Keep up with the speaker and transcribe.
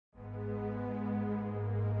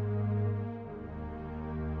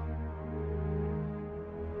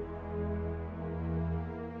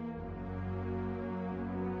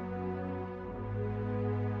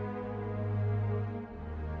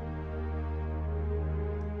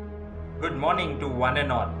Good morning to one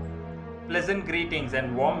and all. Pleasant greetings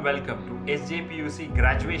and warm welcome to SJPUC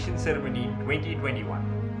Graduation Ceremony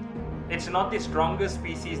 2021. It's not the strongest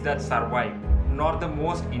species that survive, nor the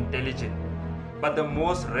most intelligent, but the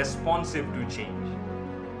most responsive to change.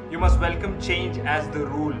 You must welcome change as the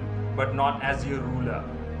rule, but not as your ruler.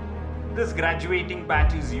 This graduating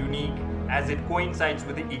batch is unique as it coincides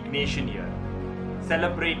with the Ignatian year,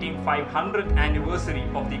 celebrating 500th anniversary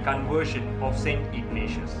of the conversion of Saint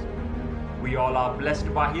Ignatius. We all are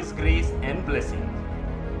blessed by his grace and blessings.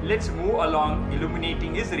 Let's move along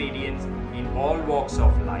illuminating his radiance in all walks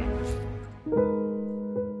of life.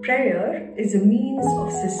 Prayer is a means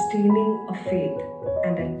of sustaining a faith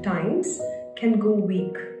and at times can go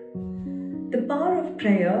weak. The power of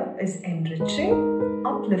prayer is enriching,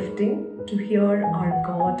 uplifting to hear our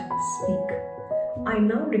God speak. I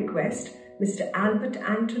now request Mr. Albert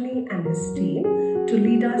Anthony and his team to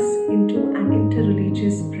lead us into an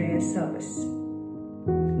interreligious prayer service.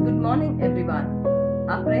 Good morning, everyone.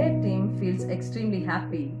 Our prayer team feels extremely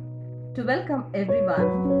happy to welcome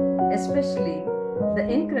everyone, especially the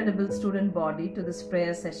incredible student body, to this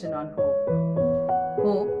prayer session on hope.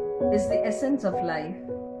 Hope is the essence of life.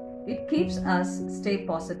 It keeps us stay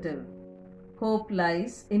positive. Hope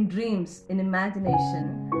lies in dreams, in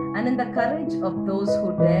imagination, and in the courage of those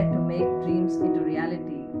who dare to make dreams into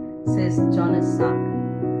reality, says Jonas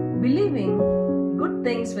Salk. Believing good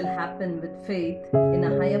things will happen with faith in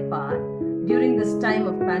a higher power during this time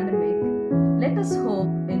of pandemic, let us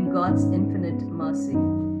hope in God's infinite mercy.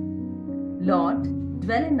 Lord,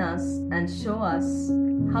 dwell in us and show us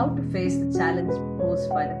how to face the challenge posed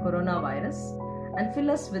by the coronavirus and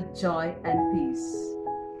fill us with joy and peace.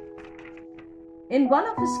 In one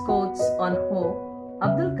of his quotes on hope,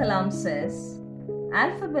 Abdul Kalam says,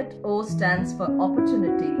 Alphabet O stands for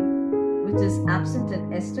opportunity, which is absent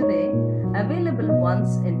in yesterday, available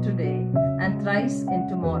once in today, and thrice in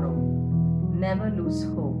tomorrow. Never lose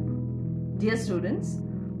hope. Dear students,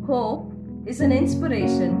 hope is an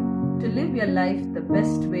inspiration to live your life the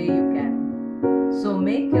best way you can. So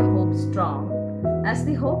make your hope strong. As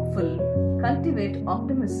the hopeful, cultivate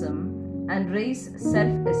optimism and raise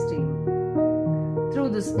self-esteem.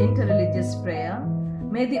 Through this interreligious prayer,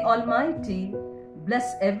 may the Almighty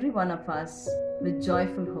bless every one of us with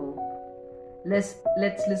joyful hope. Let's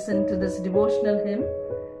listen to this devotional hymn.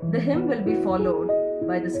 The hymn will be followed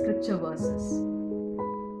by the scripture verses.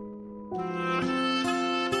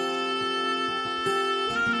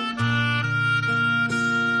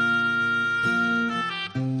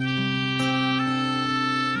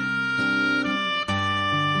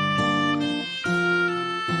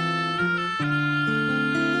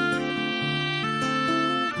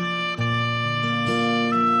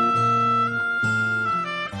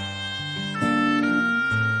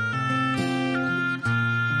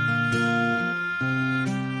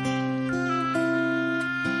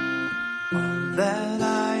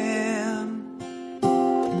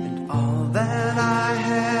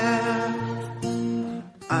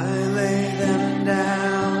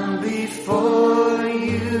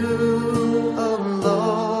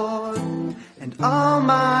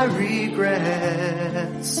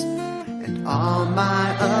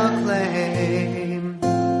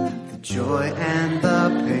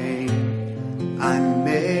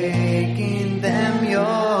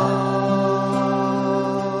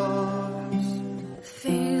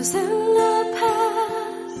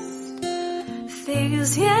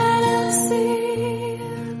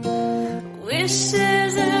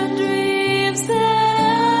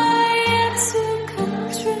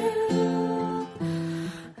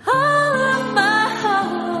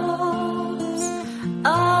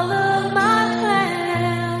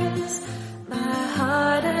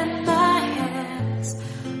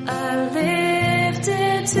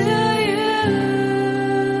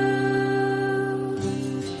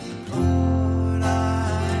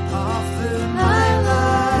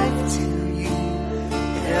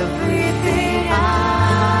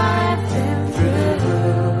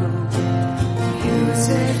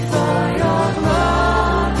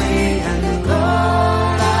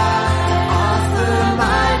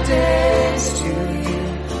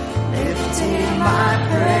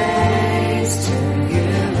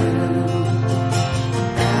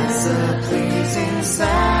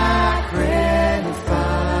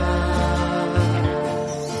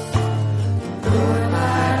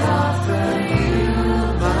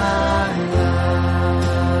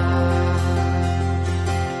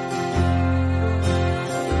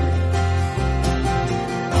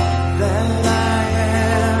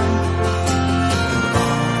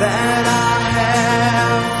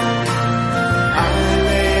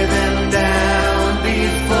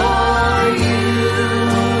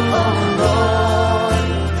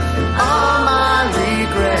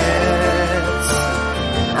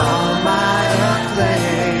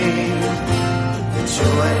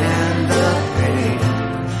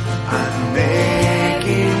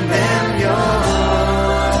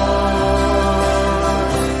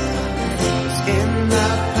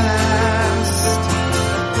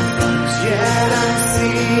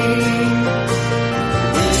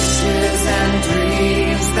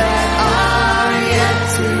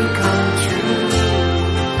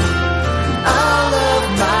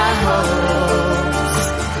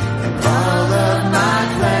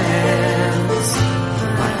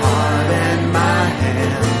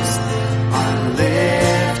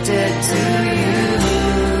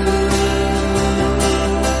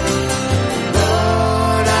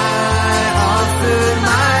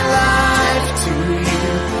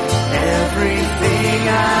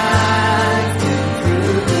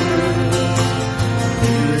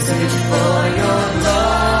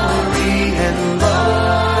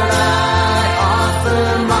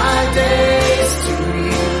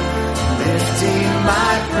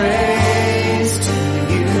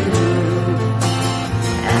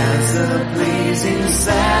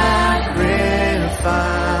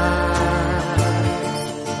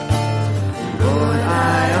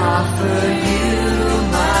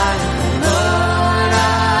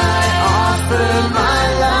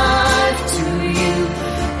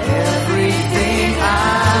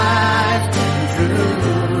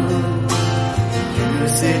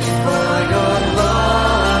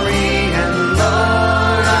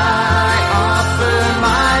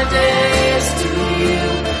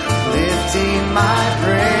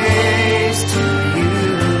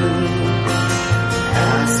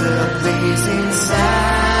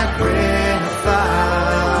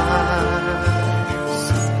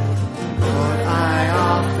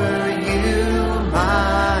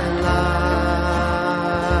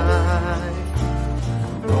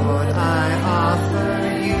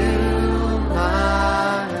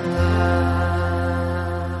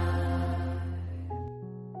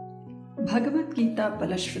 Bhagavad Gita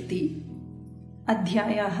ಫಲಶ್ರುತಿ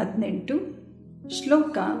ಅಧ್ಯಾಯ 18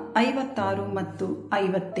 ಶ್ಲೋಕ 56 ಮತ್ತು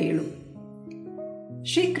 57.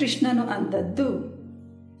 ಶ್ರೀಕೃಷ್ಣನು ಅಂದದ್ದು,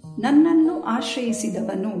 ನನ್ನನ್ನು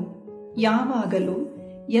ಆಶ್ರಯಿಸಿದವನು ಯಾವಾಗಲೂ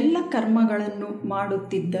ಎಲ್ಲ ಕರ್ಮಗಳನ್ನು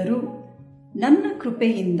ಮಾಡುತ್ತಿದ್ದರೂ ನನ್ನ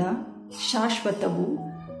ಕೃಪೆಯಿಂದ ಶಾಶ್ವತವೂ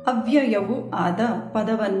ಅವ್ಯಯವೂ ಆದ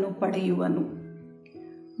ಪದವನ್ನು ಪಡೆಯುವನು.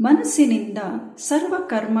 ಮನಸ್ಸಿನಿಂದ ಸರ್ವ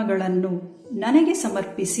ಕರ್ಮಗಳನ್ನು ನನಗೆ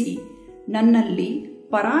ಸಮರ್ಪಿಸಿ ನನ್ನಲ್ಲಿ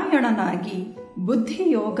ಪರಾಯಣನಾಗಿ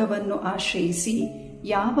ಬುದ್ಧಿಯೋಗವನ್ನು ಆಶ್ರಯಿಸಿ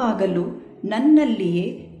ಯಾವಾಗಲೂ ನನ್ನಲ್ಲಿಯೇ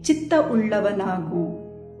ಚಿತ್ತವುಳ್ಳವನಾಗು.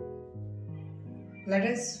 Let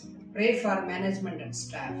us pray for management and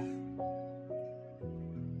staff.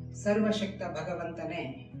 ಸರ್ವಶಕ್ತ ಭಗವಂತನೇ,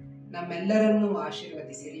 ನಮ್ಮೆಲ್ಲರನ್ನೂ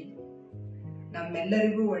ಆಶೀರ್ವದಿಸಿರಿ.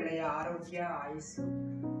 ನಮ್ಮೆಲ್ಲರಿಗೂ ಒಳ್ಳೆಯ ಆರೋಗ್ಯ, ಆಯುಸ್ಸು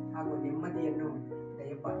ಹಾಗೂ ನೆಮ್ಮದಿಯನ್ನು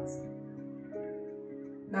ದಯಪಾಲಿಸಿ.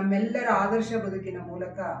 ನಮ್ಮೆಲ್ಲರ ಆದರ್ಶ ಬದುಕಿನ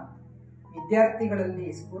ಮೂಲಕ ವಿದ್ಯಾರ್ಥಿಗಳಲ್ಲಿ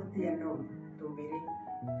ಸ್ಫೂರ್ತಿಯನ್ನು ತುಂಬಿರಿ.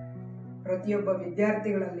 ಪ್ರತಿಯೊಬ್ಬ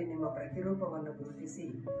ವಿದ್ಯಾರ್ಥಿಗಳಲ್ಲಿ ನಿಮ್ಮ ಪ್ರತಿರೂಪವನ್ನು ಗುರುತಿಸಿ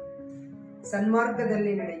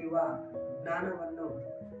ಸನ್ಮಾರ್ಗದಲ್ಲಿ ನಡೆಯುವ ಜ್ಞಾನವನ್ನು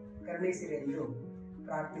ಕರುಣಿಸಿರೆಂದು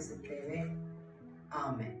ಪ್ರಾರ್ಥಿಸುತ್ತೇವೆ.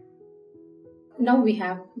 Amen. Now we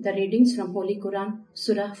have the readings from Holy Quran,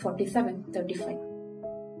 Surah 47:35.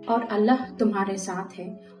 और अल्लाह तुम्हारे साथ है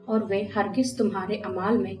और वे हरगिज तुम्हारे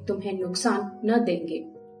अमाल में तुम्हें नुकसान न देंगे.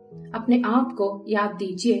 अपने आप को याद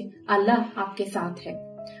दीजिए, अल्लाह आपके साथ है.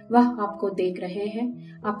 वह आपको देख रहे हैं,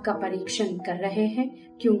 आपका परीक्षण कर रहे हैं,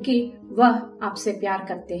 क्योंकि वह आपसे प्यार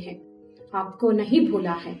करते हैं. आपको नहीं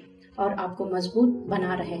भूला है और आपको मजबूत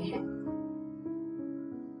बना रहे हैं.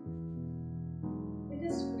 Let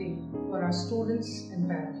us pray for our students and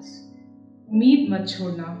parents. उम्मीद मत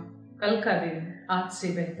छोड़ना, कल का दिन आज से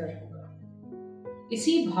बेहतर होगा.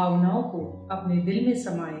 इसी भावनाओं को अपने दिल में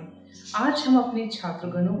समाए आज हम अपने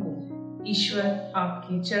छात्रगणों को ईश्वर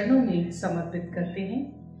आपके चरणों में समर्पित करते हैं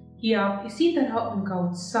कि आप इसी तरह उनका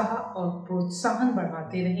उत्साह और प्रोत्साहन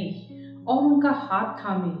बढ़ाते रहें और उनका हाथ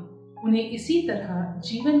थामे उन्हें इसी तरह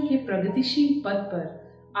जीवन के प्रगतिशील पद पर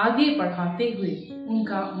आगे बढ़ाते हुए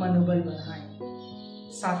उनका मनोबल बढ़ाएं.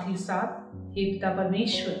 साथ ही साथ हे पिता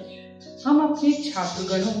परमेश्वर, हम अपने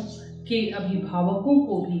छात्रगणों के अभिभावकों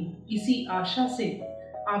को भी इसी आशा से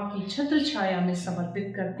आपकी छत्र छाया में समर्पित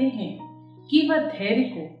करते हैं कि वह धैर्य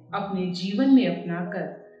को अपने जीवन में अपनाकर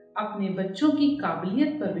अपने बच्चों की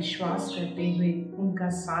काबिलियत पर विश्वास करते हुए उनका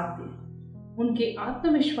साथ दें, उनके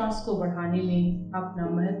आत्मविश्वास को बढ़ाने में अपना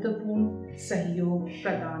महत्वपूर्ण सहयोग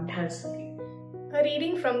प्रदान कर सके. A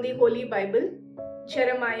reading from the Holy Bible,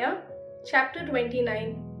 Jeremiah chapter 29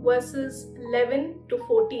 verses 11 to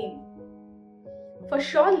 14. For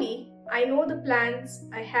surely I know the plans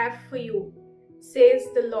I have for you, says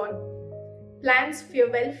the Lord, plans for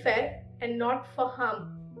your welfare and not for harm,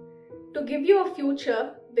 to give you a future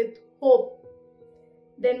with hope.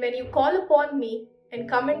 Then when you call upon me and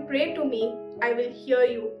come and pray to me, I will hear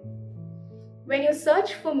you. When you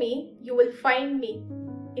search for me, you will find me.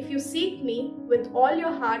 If you seek me with all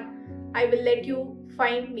your heart, I will let you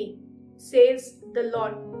find me, says the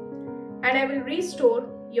Lord. And I will restore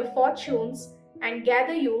your fortunes and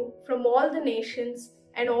gather you from all the nations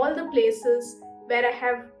and all the places where I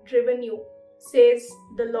have driven you, says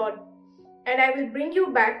the Lord. And I will bring you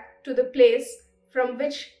back to the place from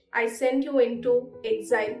which I sent you into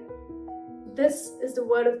exile. This is the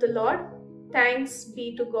word of the Lord. Thanks be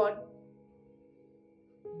to God.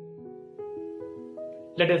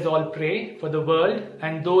 Let us all pray for the world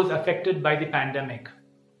and those affected by the pandemic.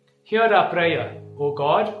 Hear our prayer, O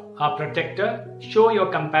God, our protector. Show your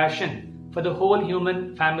compassion for the whole human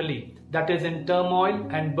family that is in turmoil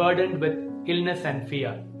and burdened with illness and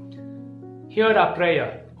fear. Hear our prayer,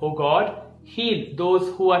 O God. Heal those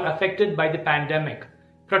who are affected by the pandemic.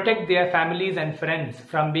 Protect their families and friends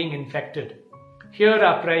from being infected. Hear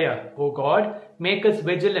our prayer, O God. Make us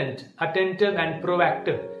vigilant, attentive and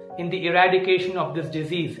proactive in the eradication of this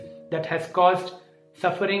disease that has caused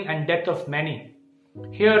suffering and death of many.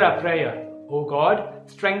 Hear our prayer, O God.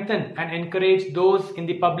 Strengthen and encourage those in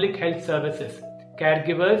the public health services,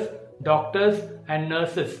 caregivers, doctors and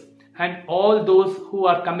nurses, and all those who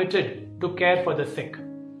are committed to care for the sick.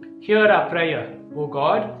 Hear our prayer, O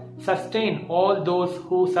God. Sustain all those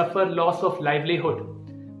who suffer loss of livelihood.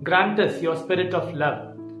 Grant us your spirit of love.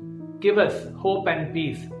 Give us hope and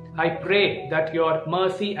peace. I pray that your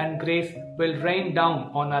mercy and grace will rain down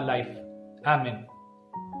on our life. Amen.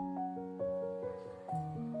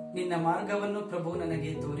 ನಿನ್ನ ಮಾರ್ಗವನ್ನು ಪ್ರಭು ನನಗೆ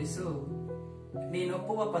ತೋರಿಸು,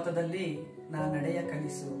 ನೀನೊಪ್ಪುವ ಪಥದಲ್ಲಿ ನಾ ನಡೆಯ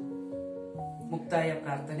ಕಲಿಸು. ಮುಕ್ತಾಯ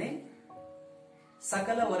ಪ್ರಾರ್ಥನೆ.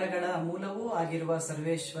 ಸಕಲ ವರಗಳ ಮೂಲವೂ ಆಗಿರುವ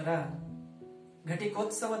ಸರ್ವೇಶ್ವರ,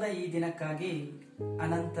 ಘಟಿಕೋತ್ಸವದ ಈ ದಿನಕ್ಕಾಗಿ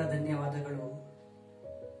ಅನಂತ ಧನ್ಯವಾದಗಳು.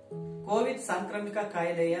 ಕೋವಿಡ್ ಸಾಂಕ್ರಾಮಿಕ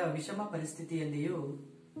ಕಾಯಿಲೆಯ ವಿಷಮ ಪರಿಸ್ಥಿತಿಯಲ್ಲಿಯೂ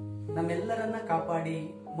ನಮ್ಮೆಲ್ಲರನ್ನ ಕಾಪಾಡಿ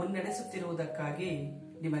ಮುನ್ನಡೆಸುತ್ತಿರುವುದಕ್ಕಾಗಿ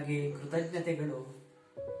ನಿಮಗೆ ಕೃತಜ್ಞತೆಗಳು.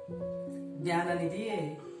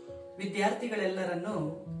 ಜ್ಞಾನನಿಧಿಯೇ, ವಿದ್ಯಾರ್ಥಿಗಳೆಲ್ಲರನ್ನೂ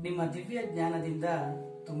ನಿಮ್ಮ ದಿವ್ಯ ಜ್ಞಾನದಿಂದ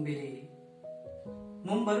ತುಂಬಿರಿ.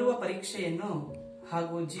 ಮುಂಬರುವ ಪರೀಕ್ಷೆಯನ್ನು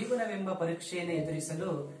ಹಾಗೂ ಜೀವನವೆಂಬ ಪರೀಕ್ಷೆಯನ್ನು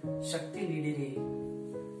ಎದುರಿಸಲು ಶಕ್ತಿ ನೀಡಿರಿ.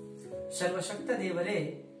 ಸರ್ವಶಕ್ತ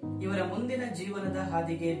ದೇವರೇ, ಇವರ ಮುಂದಿನ ಜೀವನದ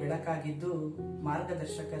ಹಾದಿಗೆ ಬೆಳಕಾಗಿದ್ದು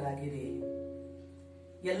ಮಾರ್ಗದರ್ಶಕರಾಗಿರಿ.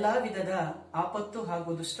 ಎಲ್ಲಾ ವಿಧದ ಆಪತ್ತು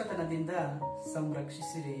ಹಾಗೂ ದುಷ್ಟತನದಿಂದ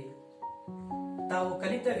ಸಂರಕ್ಷಿಸಿರಿ. ತಾವು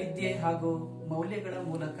ಕಲಿತ ವಿದ್ಯೆ ಹಾಗೂ ಮೌಲ್ಯಗಳ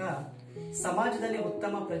ಮೂಲಕ ಸಮಾಜದಲ್ಲಿ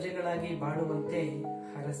ಉತ್ತಮ ಪ್ರಜೆಗಳಾಗಿ ಬಾಳುವಂತೆ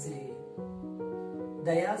ಹರಸಿರಿ.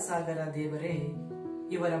 ದಯಾಸಾಗರ ದೇವರೇ,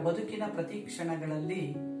 ಇವರ ಬದುಕಿನ ಪ್ರತಿ ಕ್ಷಣಗಳಲ್ಲಿ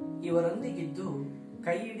ಇವರೊಂದಿಗಿದ್ದು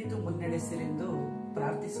ಕೈ ಹಿಡಿದು ಮುನ್ನಡೆಸಿರೆಂದು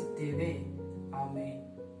ಪ್ರಾರ್ಥಿಸುತ್ತೇವೆ. Amen.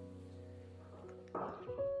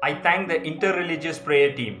 I thank the interreligious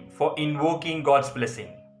prayer team for invoking God's blessing.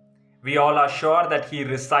 We all are sure that He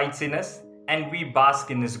resides in us and we bask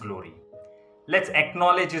in His glory. Let's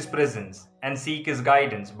acknowledge His presence and seek His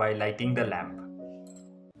guidance by lighting the lamp.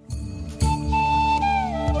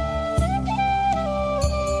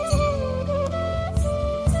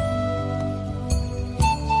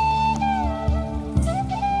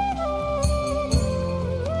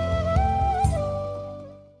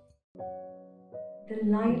 The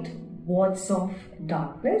light wards off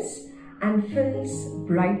darkness and fills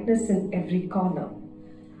brightness in every corner.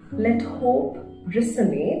 Let hope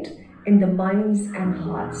resonate in the minds and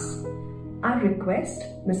hearts. I request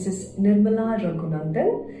Mrs. Nirmala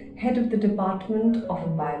Raghunandan, Head of the Department of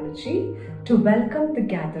Biology, to welcome the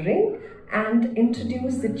gathering and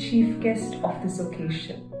introduce the chief guest of this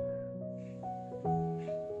occasion.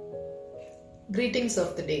 Greetings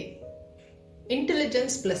of the day.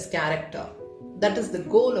 Intelligence plus character. That is the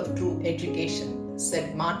goal of true education, said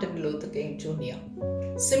Martin Luther King Jr.,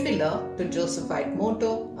 similar to Josephite motto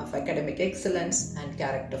of academic excellence and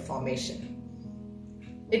character formation.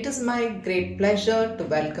 It is my great pleasure to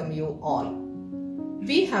welcome you all.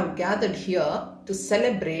 We have gathered here to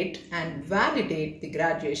celebrate and validate the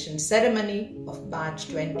graduation ceremony of batch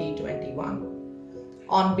 2021.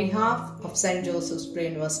 On behalf of St. Joseph's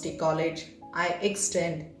Pre-University College, I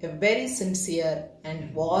extend a very sincere and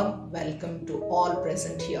warm welcome to all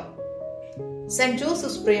present here. St.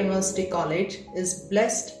 Joseph's Pre-University College is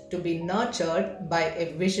blessed to be nurtured by a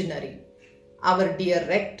visionary, our dear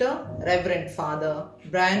Rector, Reverend Father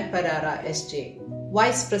Brian Pereira SJ,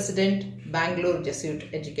 Vice President, Bangalore Jesuit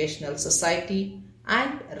Educational Society,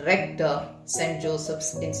 and Rector, St.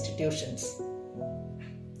 Joseph's Institutions.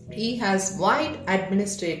 He has wide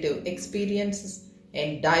administrative experiences in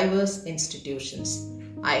diverse institutions.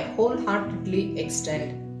 I wholeheartedly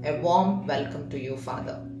extend a warm welcome to you,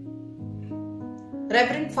 Father.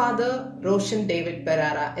 Reverend Father Roshan David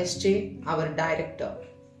Pereira SJ, our Director.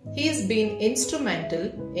 He has been instrumental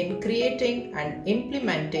in creating and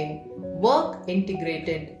implementing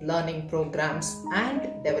work-integrated learning programs and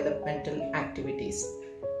developmental activities.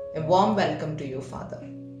 A warm welcome to you, Father.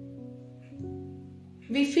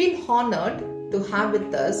 We feel honored to have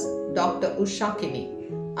with us Dr. Usha Kini,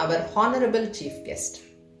 our Honorable Chief Guest.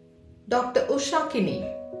 Dr. Usha Kini,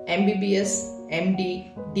 MBBS, MD,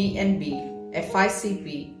 DNB, FICP,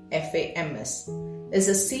 FAMS, is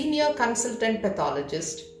a Senior Consultant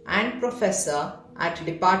Pathologist and Professor at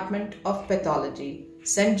Department of Pathology,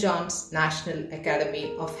 St. John's National Academy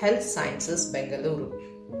of Health Sciences, Bengaluru.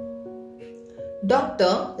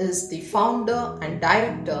 Doctor is the founder and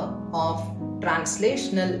director of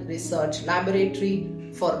Translational Research Laboratory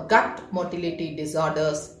for Gut Motility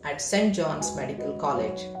Disorders at St. John's Medical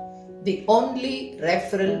College, the only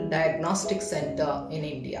referral diagnostic center in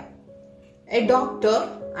India. A doctor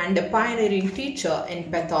and a pioneering teacher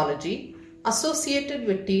in pathology, associated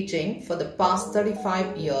with teaching for the past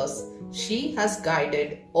 35 years, she has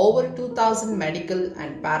guided over 2,000 medical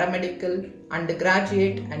and paramedical,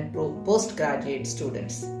 undergraduate and postgraduate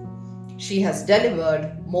students. She has delivered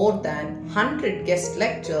more than 100 guest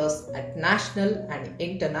lectures at national and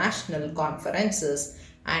international conferences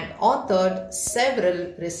and authored several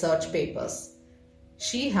research papers.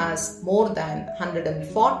 She has more than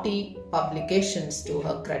 140 publications to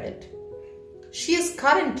her credit. She is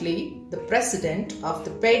currently the president of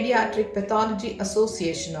the Pediatric Pathology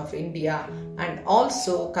Association of India and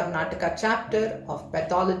also Karnataka chapter of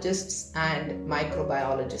pathologists and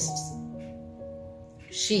microbiologists.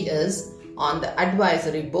 She is on the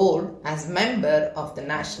advisory board as member of the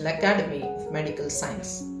National Academy of Medical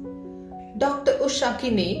Science. Dr. Usha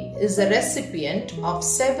Kini is a recipient of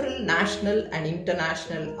several national and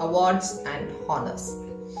international awards and honors.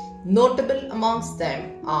 Notable amongst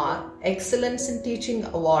them are Excellence in Teaching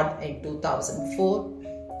Award in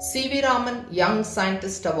 2004, C.V. Raman Young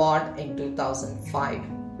Scientist Award in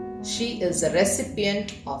 2005. She is a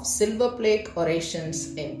recipient of Silver Plaque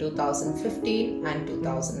Orations in 2015 and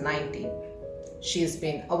 2019. She has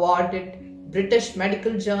been awarded British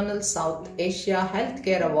Medical Journal South Asia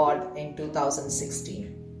Healthcare Award in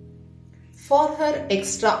 2016. For her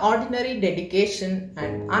extraordinary dedication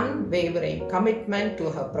and unwavering commitment to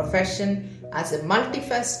her profession as a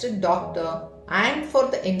multifaceted doctor, and for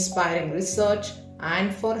the inspiring research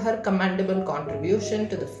and for her commendable contribution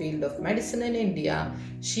to the field of medicine in India,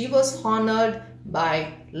 she was honored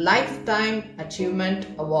by Lifetime Achievement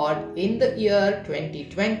Award in the year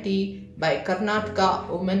 2020 by Karnataka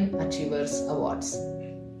Women Achievers Awards.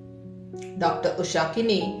 Dr. Usha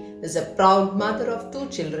Kini is a proud mother of 2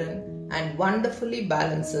 children and wonderfully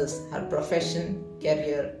balances her profession,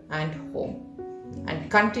 career and home,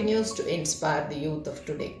 and continues to inspire the youth of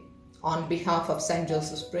today. On behalf of St.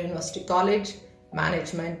 Joseph's Pre-University College,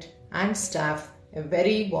 management and staff, a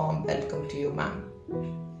very warm welcome to you, ma'am.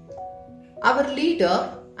 Our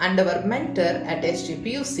leader and our mentor at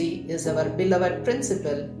SJPUC is our beloved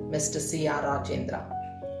principal, Mr. C.R. Rajendra.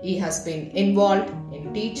 He has been involved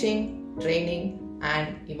in teaching, training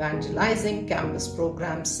and evangelizing campus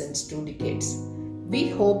programs since 2 decades. We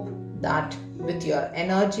hope that with your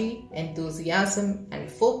energy, enthusiasm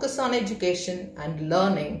and focus on education and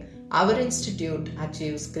learning, our institute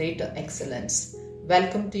achieves greater excellence.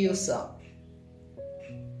 Welcome to you, sir.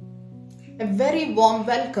 A very warm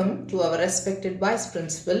welcome to our respected Vice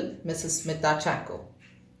Principal, Mrs. Smita Chacko,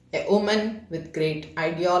 a woman with great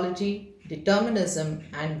ideology, determinism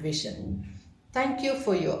and vision. Thank you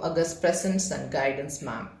for your august presence and guidance,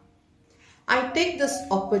 ma'am. I take this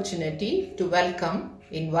opportunity to welcome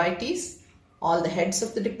invitees, all the heads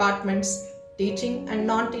of the departments, teaching and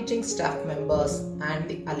non-teaching staff members and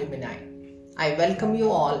the alumni. I welcome you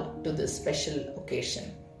all to this special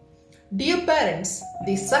occasion. Dear parents,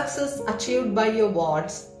 the success achieved by your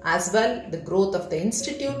wards as well the growth of the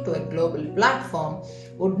institute to a global platform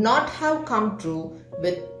would not have come true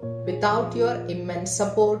without your immense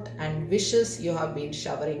support and wishes you have been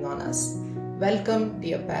showering on us. Welcome,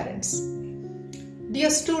 dear parents. Dear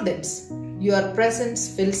students, your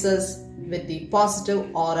presence fills us with the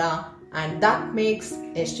positive aura, and that makes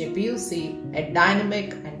SJPUC a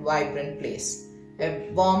dynamic and vibrant place. A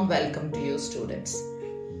warm welcome to you, students.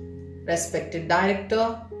 Respected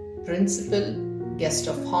director, principal, guest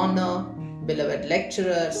of honor, beloved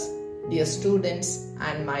lecturers, dear students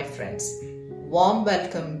and my friends, warm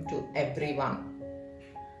welcome to everyone.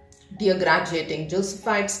 Dear graduating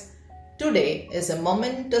Josephites, today is a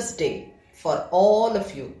momentous day for all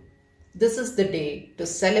of you. This is the day to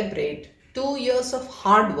celebrate 2 years of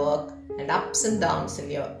hard work and ups and downs in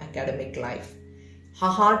your academic life. A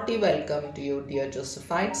hearty welcome to you, dear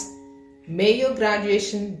Josephites. May your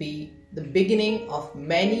graduation be the beginning of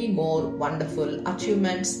many more wonderful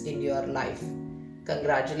achievements in your life.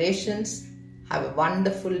 Congratulations. Have a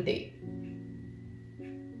wonderful day.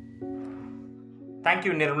 Thank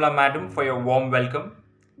you, Nirmala Madam, for your warm welcome.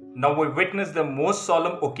 Now we witness the most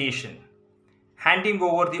solemn occasion, handing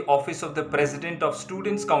over the office of the President of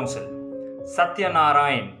Students' Council, Satya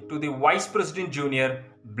Narayan, to the Vice President Junior,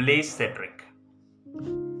 Blaise Cedric.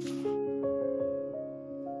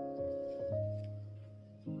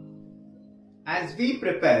 As we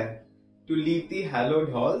prepare to leave the hallowed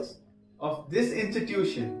halls of this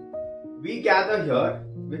institution, we gather here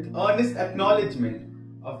with earnest acknowledgement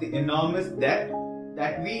of the enormous debt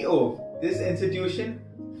that we owe this institution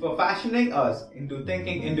for fashioning us into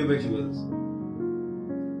thinking individuals.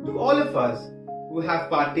 To all of us who have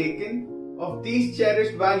partaken of these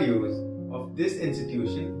cherished values of this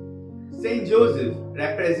institution, St. Joseph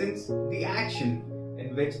represents the action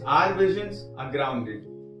in which our visions are grounded.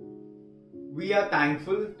 We are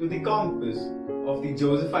thankful to the compass of the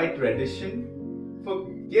Josephite tradition for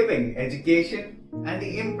giving education and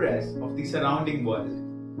the impress of the surrounding world.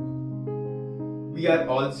 We are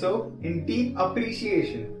also in deep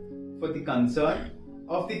appreciation for the concern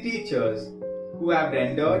of the teachers who have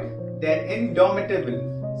rendered their indomitable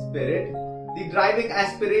spirit the driving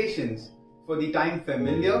aspirations for the time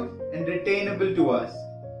familiar and retainable to us.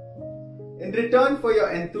 In return for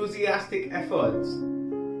your enthusiastic efforts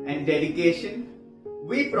and dedication,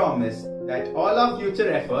 we promise that all our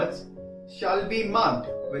future efforts shall be marked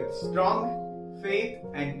with strong faith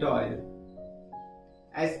and toil.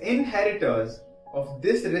 As inheritors of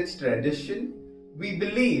this rich tradition, we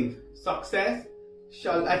believe success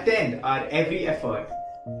shall attend our every effort.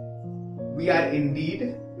 We are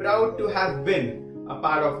indeed proud to have been a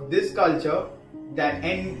part of this culture that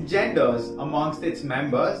engenders amongst its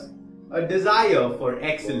members a desire for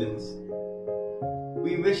excellence.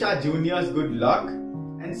 We wish our juniors good luck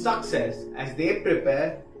and success as they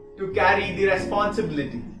prepare to carry the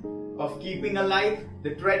responsibility of keeping alive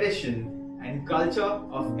the tradition and culture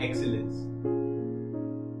of excellence.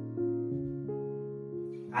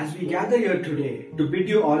 As we gather here today to bid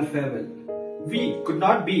you all farewell, we could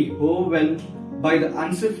not be overwhelmed by the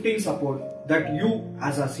unshifting support that you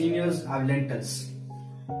as our seniors have lent us.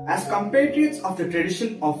 As compatriots of the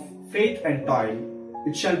tradition of faith and toil,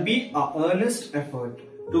 it shall be our earnest effort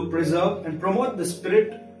to preserve and promote the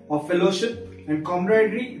spirit of fellowship and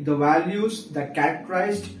camaraderie, the values that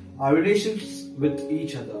characterized our relations with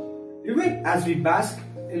each other. Even as we bask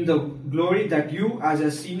in the glory that you as our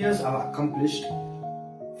seniors have accomplished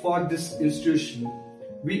for this institution,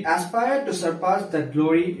 we aspire to surpass that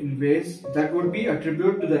glory in ways that would be a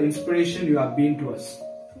tribute to the inspiration you have been to us.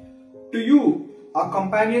 To you, our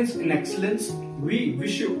companions in excellence, we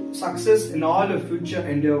wish you success in all your future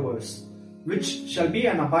endeavors, which shall be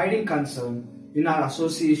an abiding concern in our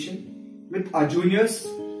association with our juniors,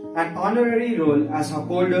 an honorary role as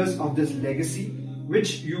upholders of this legacy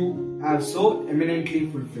which you have so eminently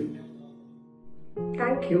fulfilled.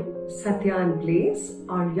 Thank you, Satya and Blaze,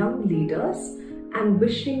 our young leaders, and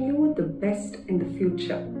wishing you the best in the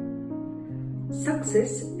future.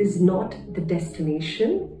 Success is not the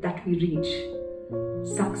destination that we reach.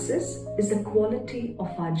 Success is a quality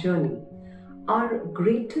of our journey. Our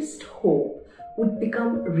greatest hope would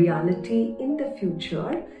become reality in the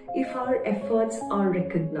future if our efforts are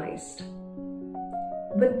recognized.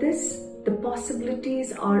 With this, the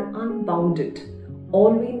possibilities are unbounded.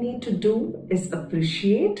 All we need to do is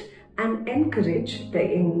appreciate and encourage the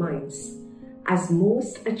young minds, as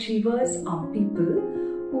most achievers are people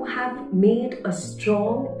who have made a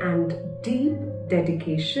strong and deep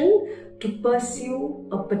dedication to pursue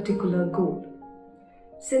a particular goal.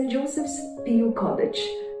 St. Joseph's PU College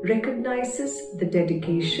recognizes the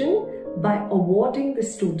dedication by awarding the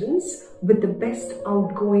students with the Best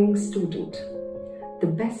Outgoing Student. The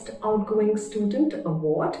Best Outgoing Student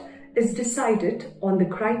Award is decided on the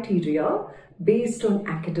criteria based on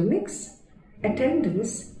academics,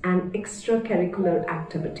 attendance, and extracurricular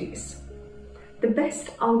activities. The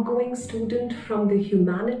Best Outgoing Student from the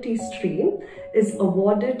Humanities stream is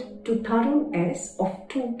awarded to Tarun S. of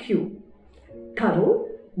 2Q. Tarun,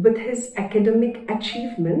 with his academic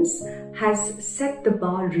achievements, has set the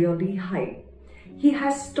bar really high. He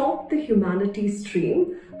has topped the Humanities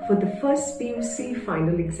stream for the first PUC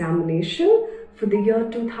final examination for the year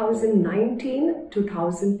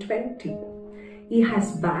 2019-2020. He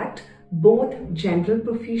has bagged both general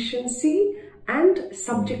proficiency and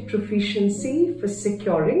subject proficiency for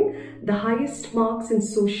securing the highest marks in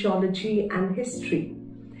sociology and history.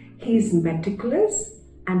 He is meticulous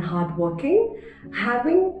and hardworking,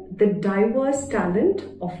 having the diverse talent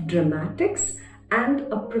of dramatics and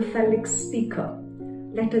a prolific speaker.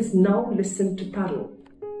 Let us now listen to Tarun.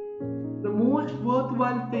 The most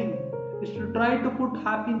worthwhile thing is to try to put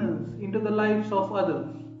happiness into the lives of others.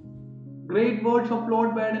 Great words of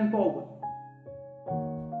Lord Baden-Powell.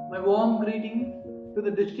 My warm greetings to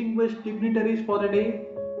the distinguished dignitaries for the day,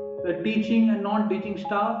 the teaching and non-teaching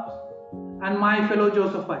staffs, and my fellow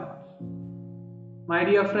Josephites. My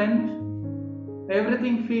dear friends,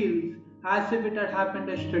 everything feels as if it had happened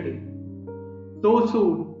yesterday. So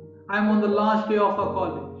soon, I am on the last day of our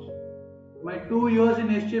college. My 2 years in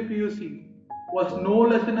SJPUC was no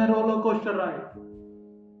less than a roller coaster ride,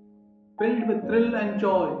 filled with thrill and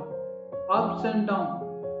joy, ups and downs.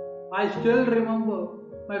 I still remember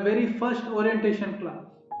my very first orientation class.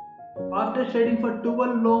 After studying for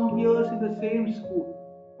 12 long years in the same school,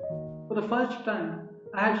 for the first time,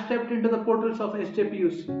 I had stepped into the portals of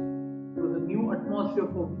SJPUC. It was a new atmosphere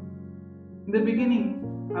for me. In the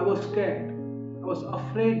beginning, I was scared. I was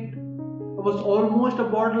afraid. I was almost a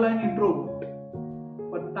borderline introvert.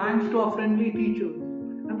 But thanks to our friendly teachers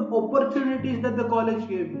and the opportunities that the college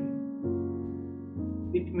gave me,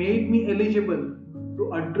 it made me eligible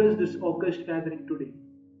to address this august gathering today.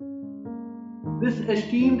 This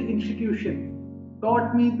esteemed institution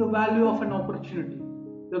taught me the value of an opportunity,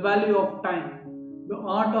 the value of time, the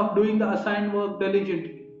art of doing the assigned work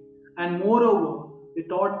diligently, and moreover, it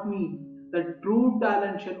taught me that true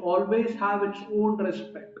talent shall always have its own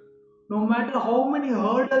respect, no matter how many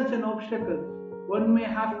hurdles and obstacles one may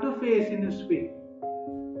have to face in his way.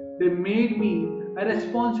 They made me a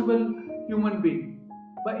responsible human being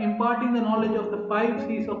by imparting the knowledge of the 5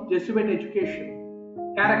 C's of Jesuit education: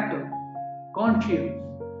 character, conscience,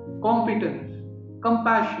 competence,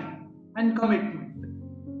 compassion, and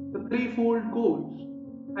commitment. The threefold goals: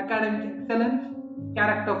 academic excellence,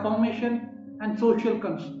 character formation, and social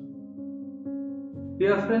concern.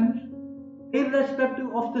 Dear friends,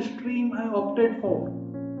 irrespective of the stream I opted for,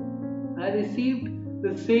 I received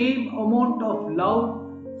the same amount of love,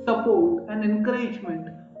 support, and encouragement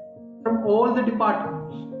from all the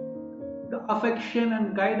departments. The affection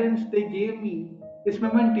and guidance they gave me is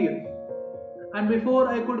momentous. And before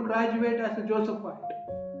I could graduate as a Josephite,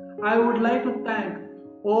 I would like to thank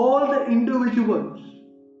all the individuals,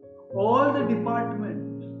 all the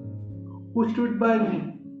departments who stood by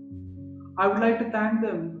me. I would like to thank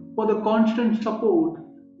them for the constant support,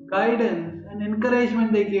 guidance, and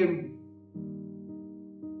encouragement they gave me.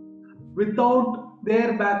 Without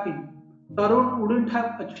their backing, Tarun wouldn't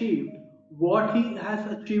have achieved what he has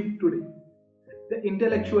achieved today. The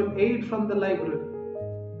intellectual aid from the library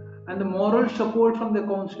and the moral support from the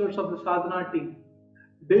counselors of the Sadhana team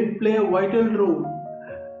did play a vital role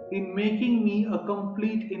in making me a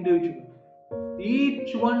complete individual.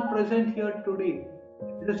 Each one present here today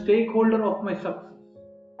is a stakeholder of my success.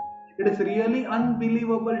 It is really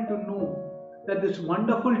unbelievable to know that this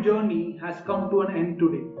wonderful journey has come to an end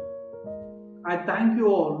today. I thank you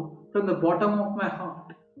all from the bottom of my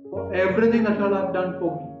heart for everything that you all have done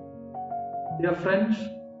for me. Dear friends,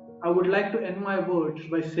 I would like to end my words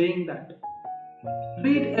by saying that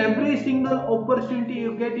treat every single opportunity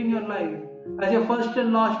you get in your life as your first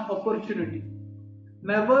and last opportunity.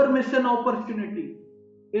 Never miss an opportunity.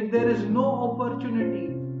 If there is no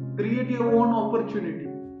opportunity, create your own opportunity.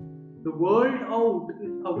 The world out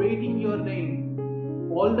is awaiting your name.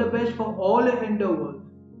 All the best for all your endeavors.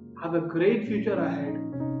 Have a great future ahead.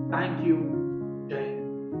 Thank you. Jai Hind.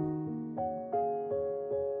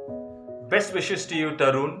 Best wishes to you,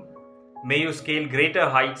 Tarun. May you scale greater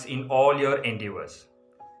heights in all your endeavors.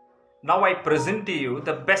 Now I present to you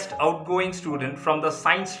the best outgoing student from the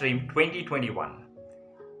Science Stream 2021.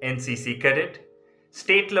 NCC cadet,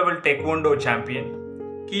 state level taekwondo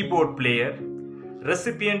champion, keyboard player,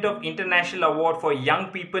 recipient of International Award for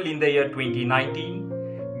Young People in the year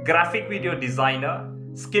 2019, graphic video designer,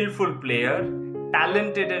 skillful player,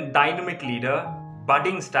 talented and dynamic leader,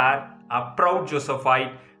 budding star, a proud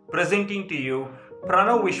Josephite, presenting to you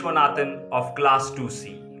Pranav Vishwanathan of Class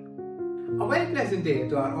 2C. A very pleasant day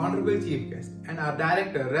to our Honorable Chief Guest and our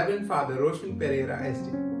Director, Reverend Father Roshan Pereira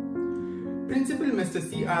SJ. Principal Mr.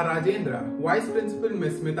 C.R. Rajendra, Vice Principal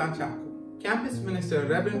Ms. Smita Chaku, Campus Minister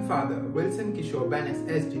Reverend Father Wilson Kishore Benes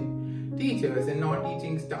SJ, teachers and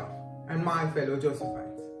non-teaching staff, and my fellow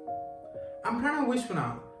Josephites. I'm Pranav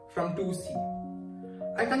Vishwanath from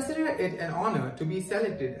 2C. I consider it an honor to be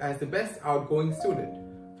selected as the best outgoing student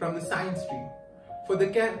from the Science Stream for the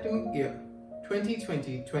academic year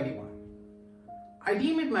 2020-21. I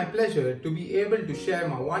deem it my pleasure to be able to share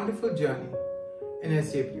my wonderful journey in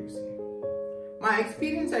SJPUC. My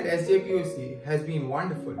experience at SJPUC has been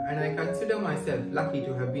wonderful, and I consider myself lucky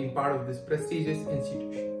to have been part of this prestigious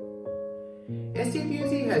institution.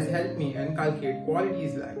 SJPUC has helped me inculcate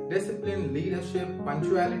qualities like discipline, leadership,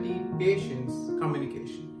 punctuality, patience,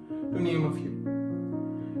 communication, to name a few.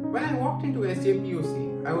 When I walked into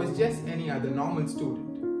SJPUC, I was just any other normal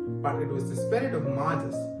student, but it was the spirit of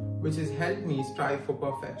Majas which has helped me strive for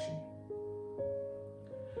perfection.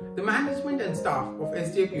 The management and staff of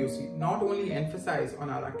SJPUC not only emphasize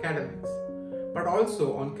on our academics, but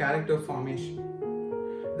also on character formation.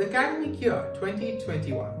 The academic year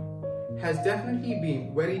 2021 has definitely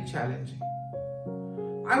been very challenging.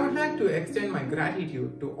 I would like to extend my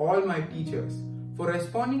gratitude to all my teachers for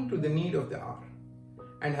responding to the need of the hour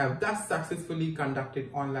and have thus successfully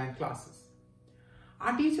conducted online classes.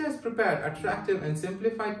 Our teachers prepared attractive and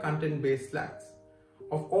simplified content-based slides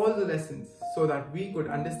of all the lessons so that we could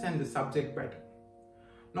understand the subject better.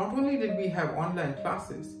 Not only did we have online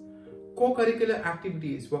classes, co-curricular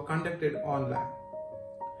activities were conducted online,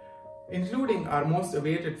 including our most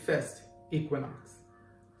awaited fest, Equinox.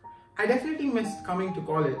 I definitely missed coming to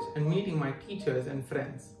college and meeting my teachers and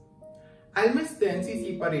friends. I'll miss the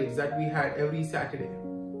NCC parades that we had every Saturday,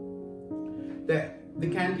 the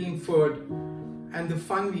canteen food, and the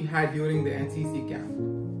fun we had during the NCC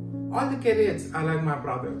camp. All the cadets are like my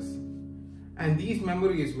brothers, and these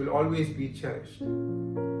memories will always be cherished.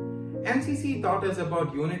 NCC taught us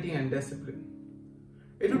about unity and discipline.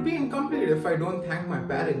 It would be incomplete if I don't thank my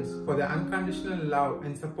parents for the unconditional love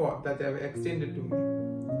and support that they have extended to me.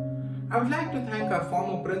 I would like to thank our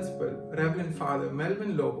former principal, Reverend Father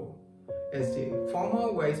Melvin Lobo, SJ,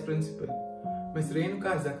 former Vice Principal, Ms.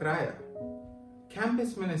 Renuka Zakraya,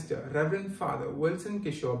 Campus Minister, Reverend Father Wilson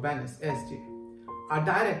Kishore Benes, SJ, our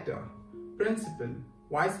Director, principal,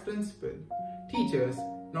 vice principal, teachers,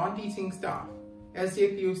 non-teaching staff,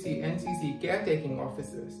 SJPUC NCC caretaking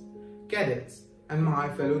officers, cadets, and my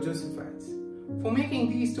fellow Josephites for making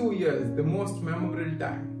these 2 years the most memorable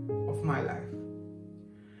time of my life.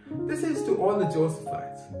 This is to all the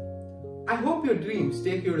Josephites. I hope your dreams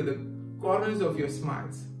take you to the corners of your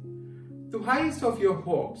smiles, to highest of your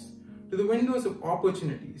hopes, to the windows of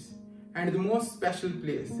opportunities, and to the most special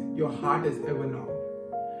place your heart has ever known.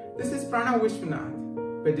 This is Pranav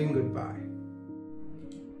Vishwanath bidding goodbye.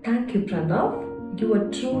 Thank you, Pranav. You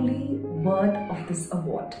are truly worthy of this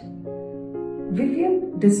award.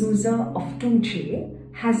 Vivian D'Souza of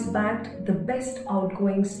 2J has bagged the Best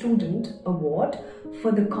Outgoing Student Award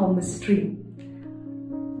for the Commerce stream.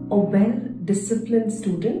 A well-disciplined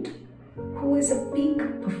student who is a peak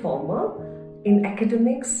performer in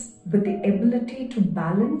academics with the ability to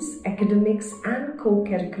balance academics and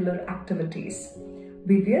co-curricular activities.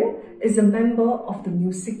 Vivian is a member of the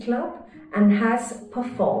music club and has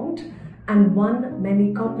performed and won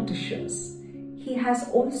many competitions. He has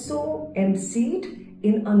also emceed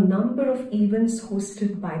in a number of events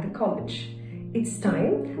hosted by the college. It's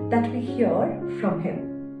time that we hear from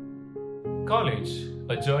him. College,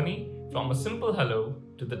 a journey from a simple hello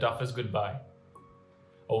to the toughest goodbye.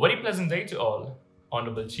 A very pleasant day to all.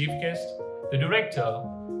 Honorable Chief Guest, the Director,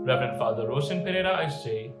 Reverend Father Roshan Pereira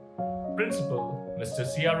SJ, Principal, Mr.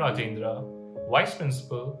 C.R. Rajendra, Vice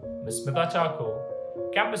Principal, Ms. Smita Chako,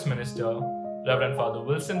 Campus Minister, Reverend Father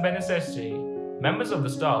Wilson Bennis SJ, members of the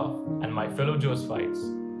staff, and my fellow Josephites.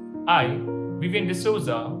 I, Vivian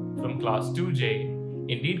D'Souza, from Class 2J,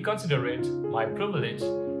 indeed consider it my privilege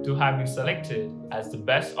to have been selected as the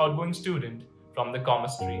best outgoing student from the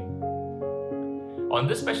Commerce stream. On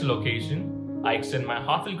this special occasion, I extend my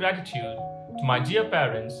heartfelt gratitude to my dear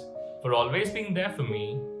parents for always being there for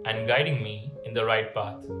me and guiding me in the right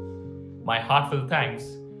path. My heartfelt thanks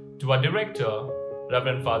to our Director,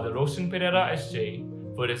 Reverend Father Roshan Pereira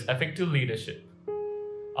SJ, for his effective leadership.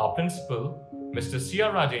 Our Principal, Mr.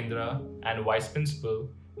 C.R. Rajendra, and Vice Principal,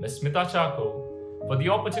 Ms. Smita Chako, for the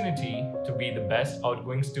opportunity to be the best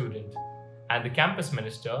outgoing student, and the Campus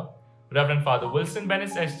Minister, Reverend Father Wilson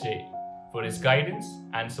Bennis SJ, for his guidance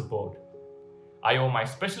and support. I owe my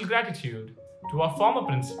special gratitude to our former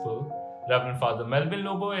Principal, Reverend Father Melvin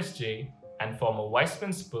Lobo SJ, and former Vice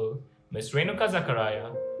Principal, Ms. Renuka Zachariah,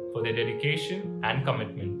 for their dedication and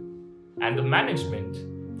commitment, and the management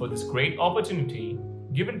for this great opportunity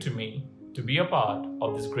given to me to be a part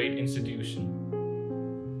of this great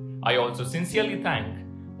institution. I also sincerely thank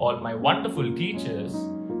all my wonderful teachers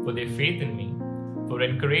for their faith in me, for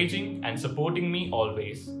encouraging and supporting me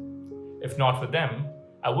always. If not for them,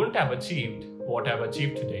 I wouldn't have achieved what I've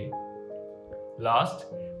achieved today. Last,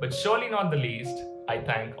 but surely not the least, I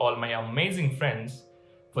thank all my amazing friends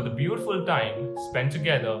for the beautiful time spent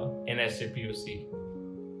together in SJPUC.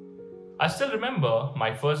 I still remember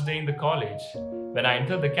my first day in the college when I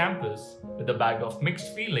entered the campus with a bag of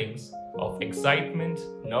mixed feelings of excitement,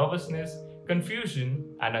 nervousness, confusion,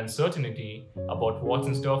 and uncertainty about what's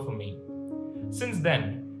in store for me. Since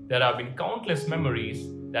then, there have been countless memories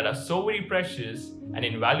that are so very precious and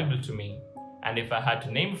invaluable to me, and if I had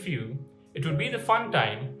to name a few, it would be the fun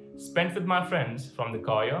time spent with my friends from the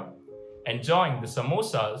choir, enjoying the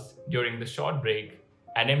samosas during the short break,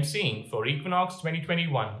 and emceeing for Equinox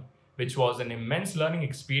 2021, which was an immense learning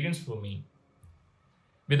experience for me.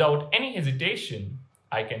 Without any hesitation,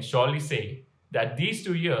 I can surely say that these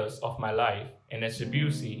 2 years of my life in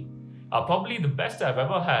SJPUC are probably the best I've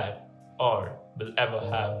ever had or will ever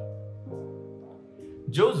have.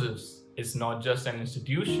 Joseph's is not just an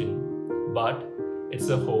institution, but it's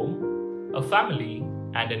a home, a family,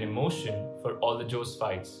 and an emotion for all the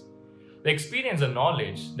Josephites. The experience and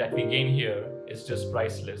knowledge that we gain here is just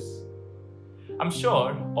priceless. I'm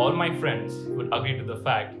sure all my friends would agree to the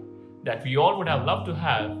fact that we all would have loved to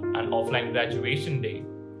have an offline graduation day,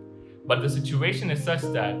 but the situation is such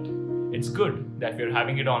that it's good that we're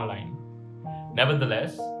having it online.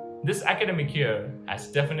 Nevertheless, this academic year has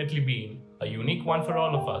definitely been a unique one for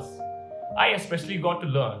all of us. I especially got to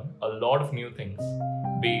learn a lot of new things,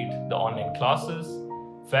 be it the online classes,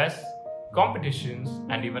 fests, competitions,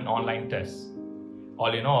 and even online tests.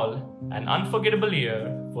 All in all, an unforgettable year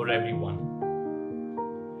for everyone.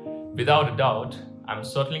 Without a doubt, I'm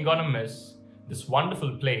certainly gonna miss this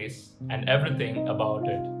wonderful place and everything about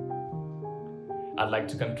it. I'd like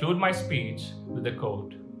to conclude my speech with a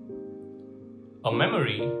quote. A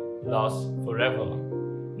memory lasts forever,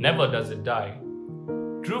 never does it die.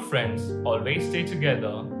 True friends always stay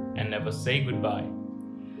together and never say goodbye.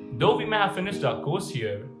 Though we may have finished our course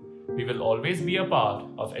here, we will always be a part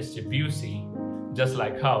of SJPUC, just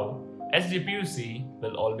like how SJPUC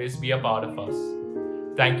will always be a part of us.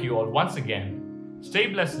 Thank you all once again. Stay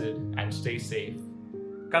blessed and stay safe.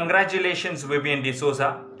 Congratulations, Vivian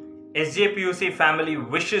D'Souza. SJPUC family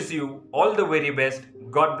wishes you all the very best.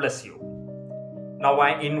 God bless you. Now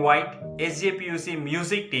I invite SJPUC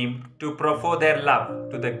music team to proffer their love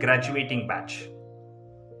to the graduating batch.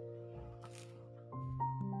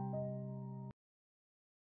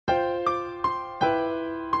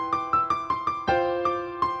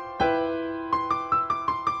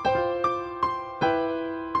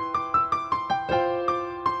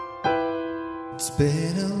 It's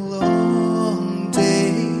been a long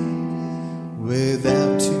day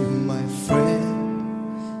without you, my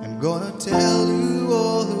friend. I'm gonna tell you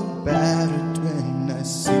all about it when I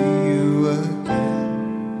see you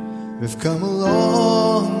again. We've come a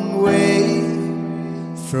long way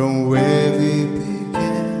from where we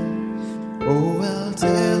began. Oh, I'll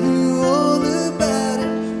tell you all about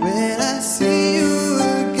it when I see you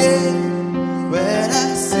again. When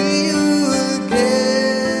I see you again.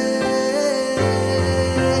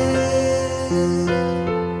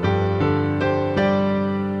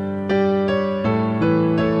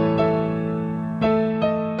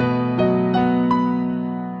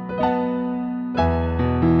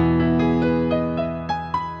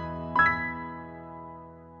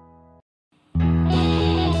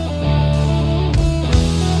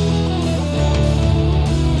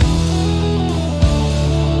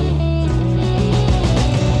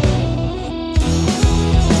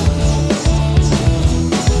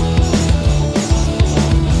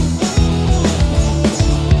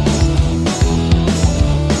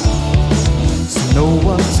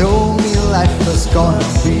 Told me life was gonna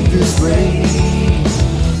be this way.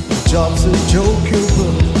 The job's a joke, you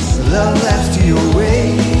broke, the love left you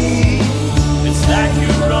away. It's like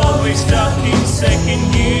you're always stuck in second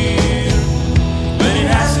gear, but it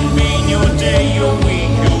hasn't been your day, your week,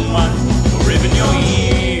 your month, or even your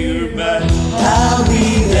year. But I'll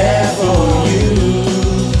be there for you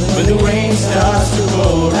when the rain starts to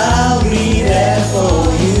pour. I'll be there for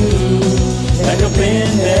you like I've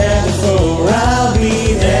been there before. I'll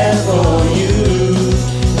be there for you,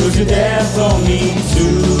 'cause you're there for me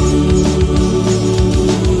too.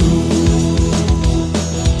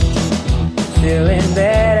 Still in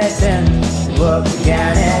bed at 10, work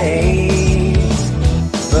began at 8.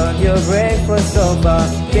 Burnt your breakfast so far,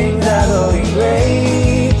 things are going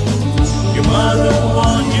great. Your mother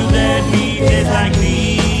warned you that he did like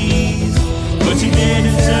these, but she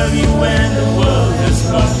didn't tell you when the world has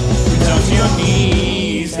come, you down to your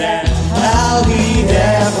knees. That I'll be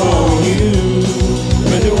there for you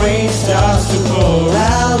when the rain starts to pour.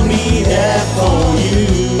 I'll be there for you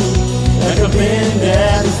like I've been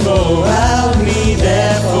there before. I'll be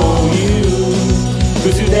there for you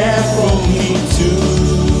 'cause you're there for me too.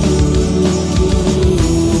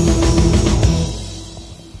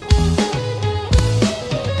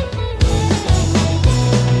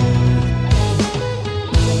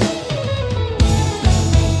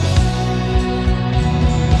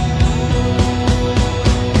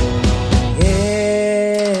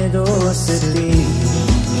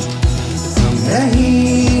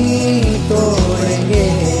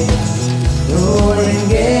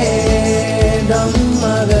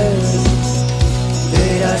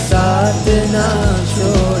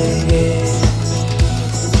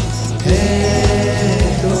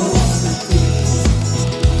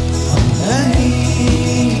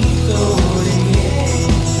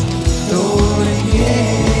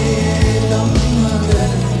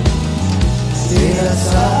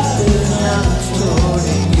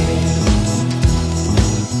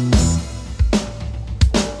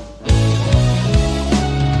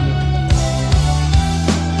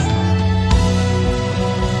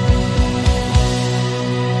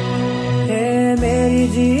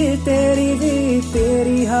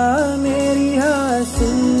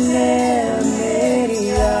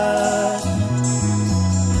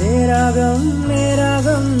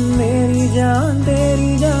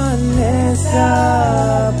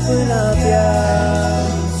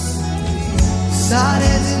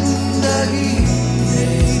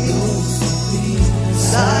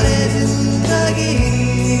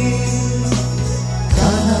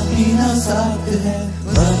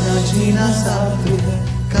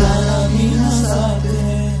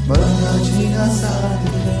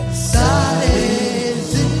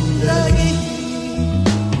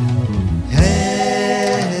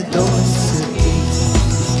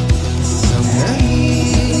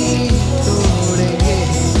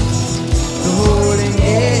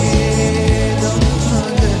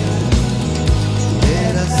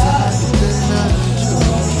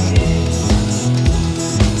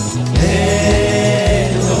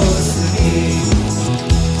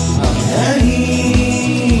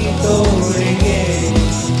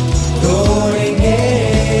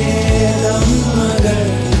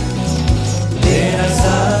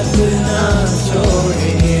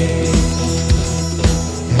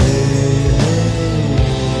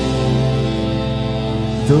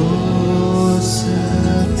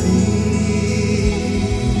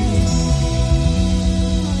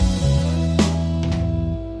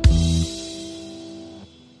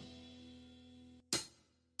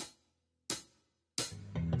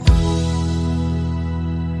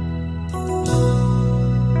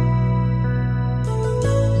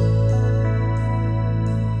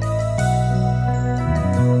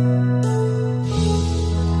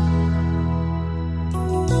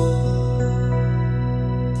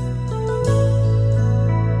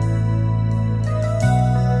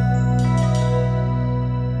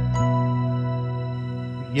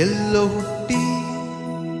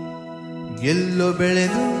 ಎಲ್ಲೋ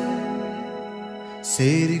ಬೆಳೆದು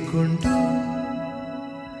ಸೇರಿಕೊಂಡು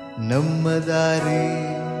ನಮ್ಮ ದಾರಿ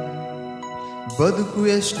ಬದುಕು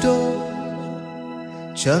ಎಷ್ಟೋ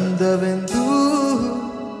ಚಂದವೆಂದು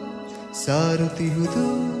ಸಾರುತ್ತಿಹುದು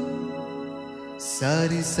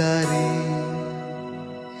ಸಾರಿ ಸಾರಿ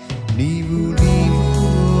ನೀವು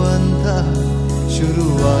ಅಂತ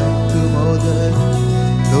ಶುರುವಾಯ್ತು ಮೊದಲು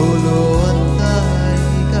ಲೋಲೋ ಅಂತ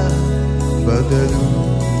ಈಗ ಬದಲು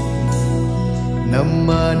ನಮ್ಮ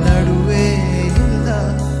ನಡುವೆ ಇಲ್ಲ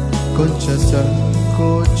ಕೊಂಚ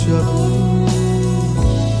ಸಂಕೋಚವು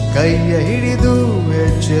ಕೈಯ ಹಿಡಿದು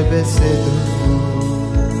ಹೆಜ್ಜೆ ಬೆಸೆದು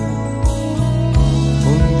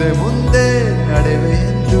ಮುಂದೆ ಮುಂದೆ ನಡೆವೆ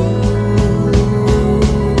ಎಂದು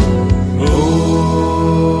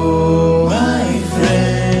my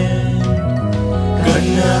friend,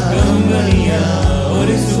 ಕಣ್ಣ ಕಂಬಳಿಯ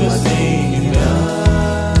ಒರೆಸುವ ಸ್ನೇಹಿತ.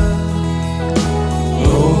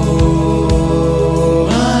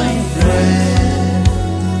 My friend,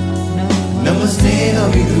 ನಮ್ಮ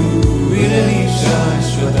ಸ್ನೇಹವಿದು ಇರಲಿ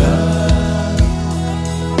ಶಾಶ್ವತ.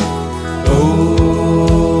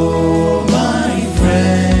 My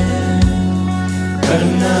friend,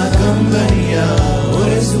 ಕಣ್ಣ ಕಂಬಳಿಯ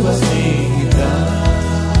ಒರೆಸುವ ಸ್ನೇಹಿತ.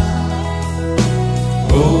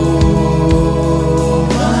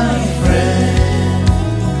 My friend,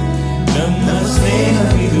 ನಮ್ಮ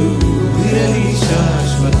ಸ್ನೇಹವಿದು ಇರಲಿ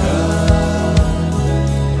ಶಾಶ್ವತ.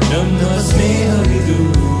 ನಮ್ಮ ಸ್ನೇಹವಿದು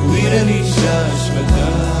ಇರಲಿ ಶಾಶ್ವತ.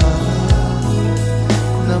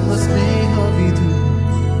 ನಮ್ಮ ಸ್ನೇಹವಿದು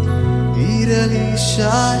ಇರಲಿ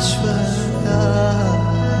ಶಾಶ್ವತ.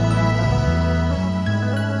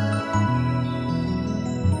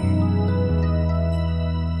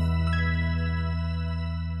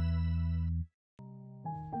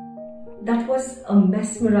 That was a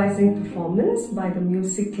mesmerizing performance by the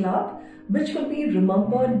Music Club, which will be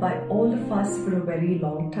remembered by all of us for a very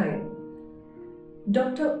long time.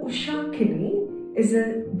 Dr. Usha Kinney is a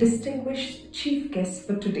distinguished chief guest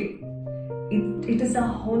for today. It is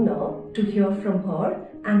our honor to hear from her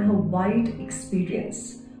and her wide experience.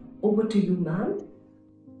 Over to you, ma'am.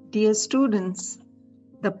 Dear students,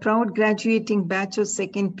 the proud graduating batch of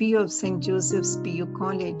 2nd P of St. Joseph's PU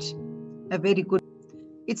College, a very good.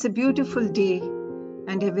 It's a beautiful day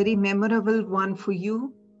and a very memorable one for you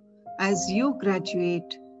as you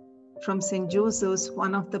graduate from St. Joseph's,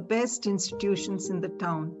 one of the best institutions in the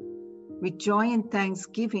town, with joy and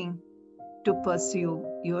thanksgiving to pursue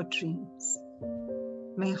your dreams.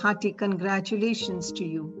 My hearty congratulations to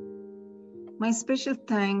you. My special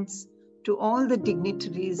thanks to all the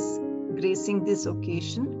dignitaries gracing this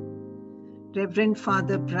occasion. Reverend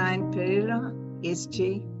Father Brian Pereira, SJ,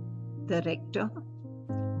 the Rector.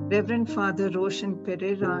 Reverend Father Roshan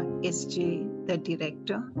Pereira, SJ, the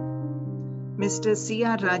Director. Mr.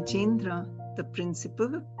 C.R. Rajendra, the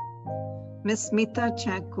Principal. Ms. Smita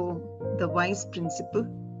Chacko, the Vice Principal.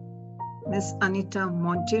 Ms. Anita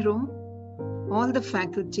Montero, all the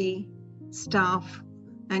faculty, staff,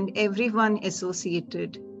 and everyone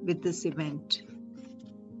associated with this event.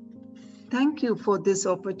 Thank you for this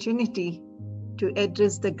opportunity to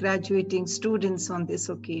address the graduating students on this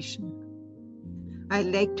occasion. I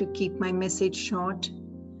like to keep my message short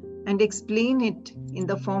and explain it in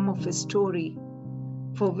the form of a story,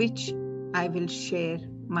 for which I will share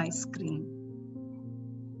my screen.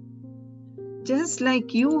 Just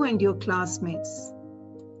like you and your classmates,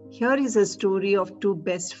 here is a story of two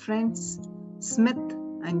best friends, Smith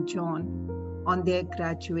and John, on their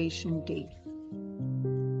graduation day.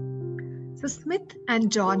 So Smith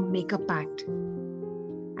and John make a pact.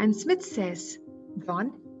 And Smith says, John,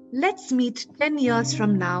 let's meet 10 years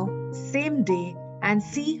from now, same day, and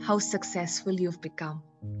see how successful you've become.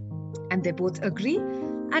 And they both agree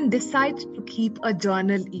and decide to keep a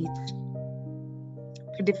journal each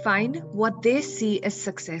to define what they see as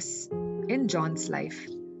success in John's life.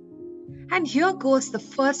 And here goes the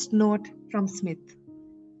first note from Smith.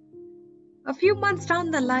 A few months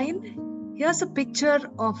down the line, here's a picture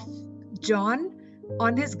of John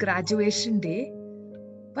on his graduation day.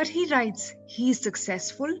 But he writes, he's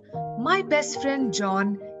successful. My best friend John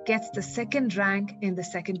gets the 2nd rank in the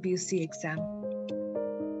 2nd PUC exam.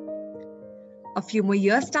 A few more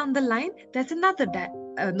years down the line, there's another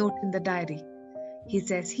note in the diary. He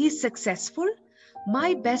says, he's successful.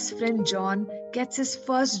 My best friend John gets his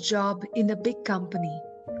first job in a big company.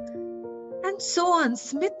 And so on,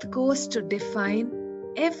 Smith goes to define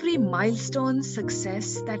every milestone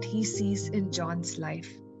success that he sees in John's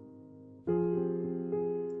life.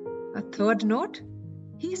 A third note,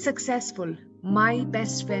 he's successful. My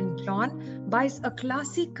best friend John buys a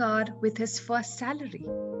classy car with his first salary.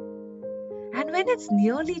 And And when it's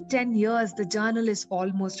nearly 10 years, the journal is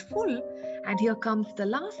almost full, and here comes the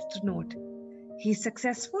last note. He's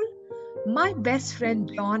successful. My best friend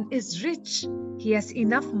John is rich. He has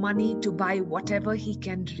enough money to buy whatever he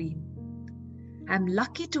can dream. I'm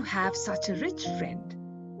lucky to have such a rich friend.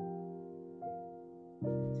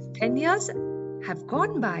 10 years have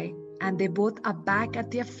gone by, and they both are back at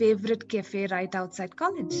their favorite cafe right outside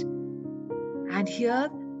college. And here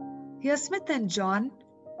Smith and John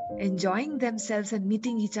enjoying themselves and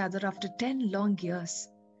meeting each other after 10 long years.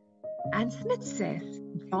 And Smith says,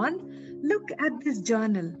 John, look at this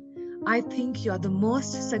journal. I think you're the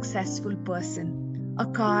most successful person. A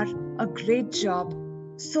car, a great job,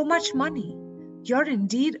 so much money. You're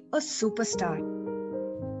indeed a superstar.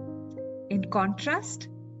 In contrast,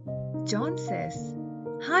 John says,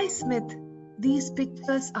 Hi Smith, these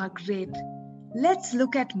pictures are great. Let's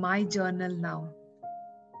look at my journal now.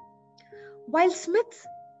 While Smith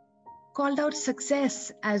called out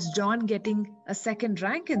success as John getting a second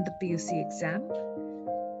rank in the PUC exam,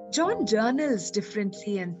 John journals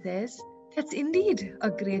differently and says, that's indeed a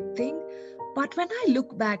great thing. But when I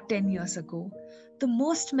look back 10 years ago, the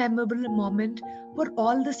most memorable moment were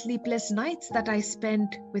all the sleepless nights that I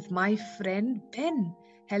spent with my friend Ben,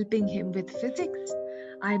 helping him with physics.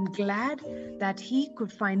 I'm glad that he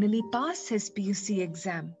could finally pass his PUC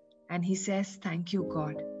exam. And he says, thank you,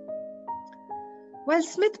 God. While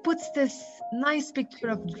Smith puts this nice picture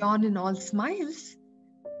of John in all smiles,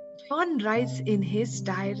 John writes in his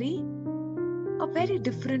diary a very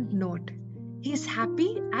different note. He's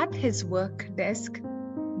happy at his work desk,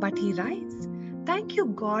 but he writes, thank you,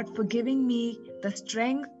 God, for giving me the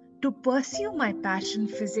strength to pursue my passion,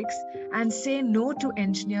 physics, and say no to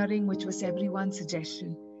engineering, which was everyone's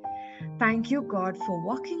suggestion. Thank you, God, for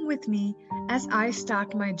walking with me as I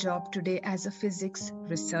start my job today as a physics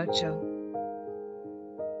researcher.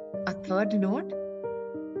 A third note,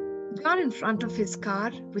 John in front of his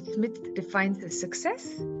car, which Smith defines as success.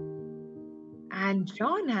 And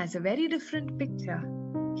John has a very different picture.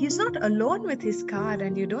 He's not alone with his car,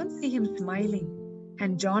 and you don't see him smiling.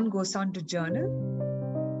 And John goes on to journal,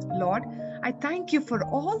 Lord, I thank you for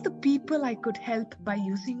all the people I could help by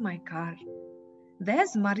using my car.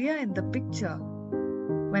 There's Maria in the picture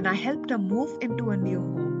when I helped her move into a new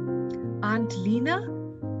home. Aunt Lena,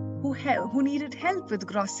 who needed help with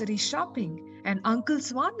grocery shopping, and Uncle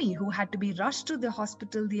Swami, who had to be rushed to the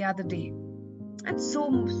hospital the other day. And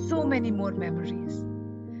so many more memories.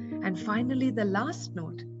 And finally, the last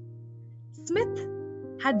note. Smith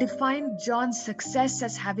had defined John's success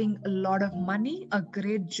as having a lot of money, a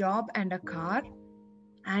great job, and a car.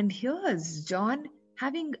 And here's John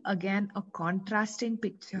having again a contrasting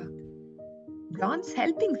picture. John's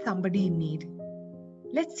helping somebody in need.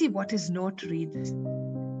 Let's see what his note reads.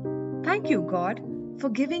 Thank you, God, for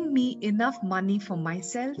giving me enough money for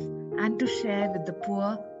myself and to share with the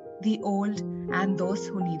poor, the old, and those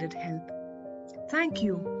who needed help. Thank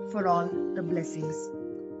you for all the blessings.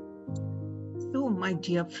 So, my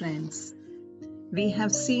dear friends, we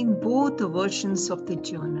have seen both the versions of the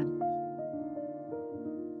journal.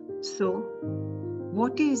 So,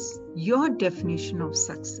 what is your definition of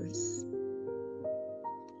success?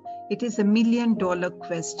 It is $1 million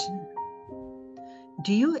question.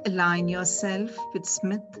 Do you align yourself with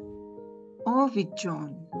Smith or with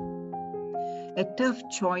John? A tough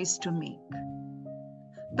choice to make,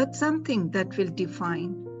 but something that will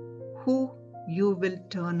define who you will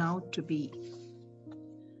turn out to be.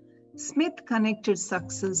 Smith connected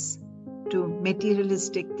success to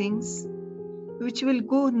materialistic things, which will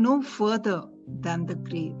go no further than the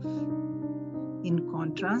grave. In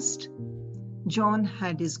contrast, John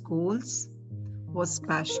had his goals, was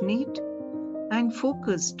passionate, and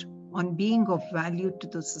focused on being of value to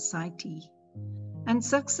the society, and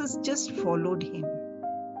success just followed him.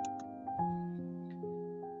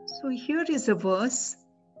 So here is a verse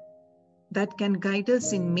that can guide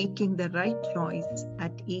us in making the right choice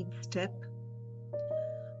at each step.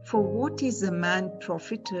 For what is a man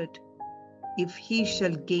profited if he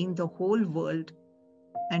shall gain the whole world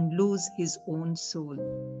and lose his own soul?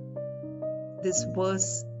 This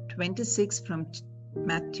verse 26 from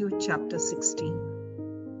Matthew chapter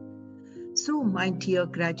 16. So, my dear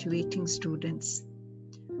graduating students,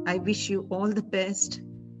 I wish you all the best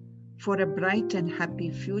for a bright and happy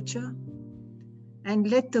future, and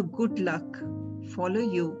let the good luck follow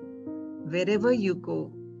you wherever you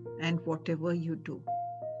go and whatever you do.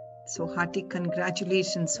 So, hearty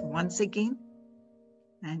congratulations once again,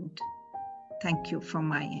 and thank you from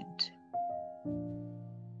my end.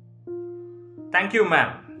 Thank you,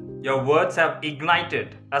 ma'am. Your words have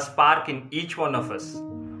ignited a spark in each one of us.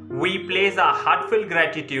 We place our heartfelt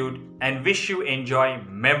gratitude and wish you enjoy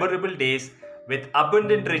memorable days with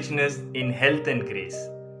abundant richness in health and grace.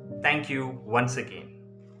 Thank you once again.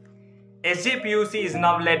 SJPUC is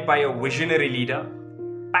now led by a visionary leader,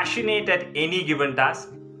 passionate at any given task,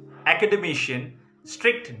 academician,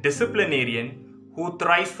 strict disciplinarian who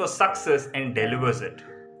thrives for success and delivers it.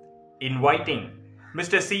 Inviting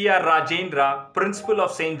Mr. C.R. Rajendra, Principal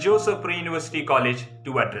of St. Joseph Pre-University College,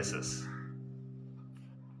 to address us.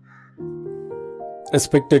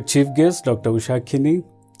 Respected Chief Guest Dr. Usha Kini,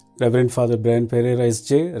 Reverend Father Brian Pereira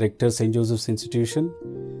SJ, Rector St. Joseph's Institution,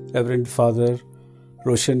 Reverend Father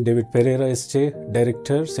Roshan David Pereira SJ,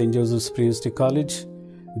 Director St. Joseph's Pre-University College,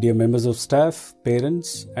 dear members of staff,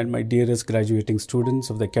 parents, and my dearest graduating students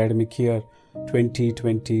of the academic year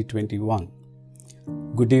 2020-21.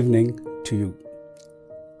 Good evening to you.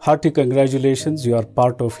 Hearty congratulations, you are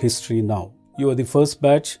part of history now. You are the first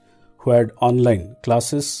batch who had online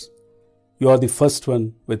classes. You are the first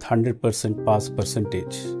one with 100% pass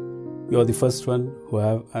percentage. You are the first one who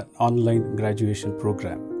have an online graduation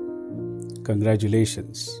program.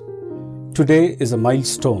 Congratulations. Today is a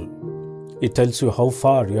milestone. It tells you how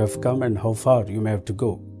far you have come and how far you may have to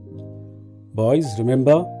go. Boys,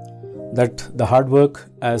 remember that the hard work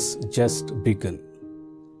has just begun.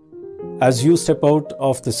 As you step out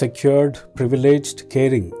of the secured, privileged,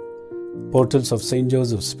 caring portals of St.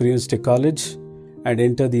 Joseph's Pre-University College and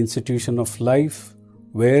enter the institution of life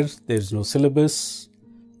where there is no syllabus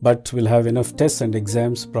but will have enough tests and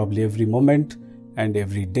exams probably every moment and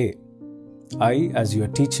every day. I, as your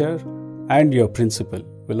teacher and your principal,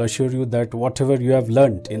 will assure you that whatever you have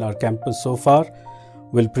learnt in our campus so far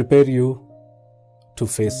will prepare you to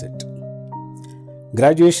face it.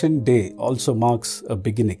 Graduation day also marks a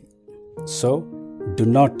beginning. So, do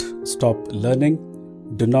not stop learning,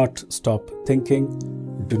 do not stop thinking,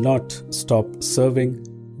 do not stop serving,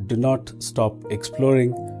 do not stop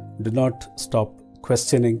exploring, do not stop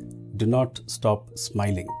questioning, do not stop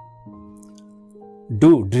smiling.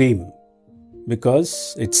 Do dream,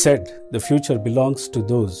 because it's said the future belongs to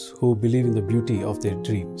those who believe in the beauty of their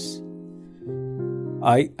dreams.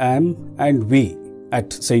 I am and we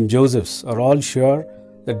at St. Joseph's are all sure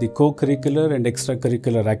that the co-curricular and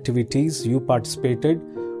extracurricular activities you participated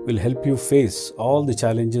will help you face all the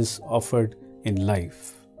challenges offered in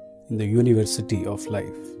life, in the university of life.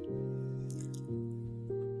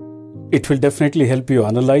 It will definitely help you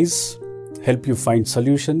analyze, help you find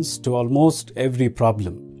solutions to almost every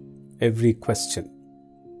problem, every question.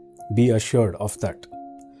 Be assured of that.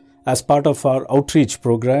 As part of our outreach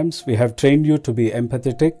programs, we have trained you to be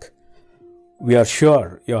empathetic. We are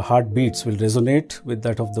sure your heartbeats will resonate with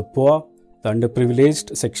that of the poor, the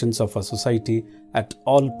underprivileged sections of our society at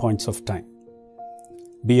all points of time.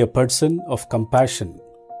 Be a person of compassion.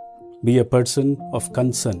 Be a person of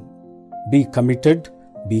concern. Be committed.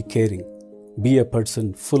 Be caring. Be a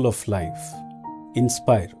person full of life.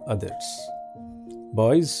 Inspire others.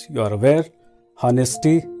 Boys, you are aware,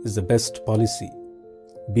 honesty is the best policy.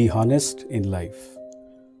 Be honest in life.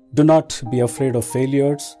 Do not be afraid of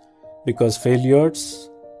failures, because failures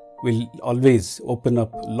will always open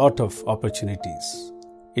up a lot of opportunities.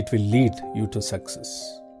 It will lead you to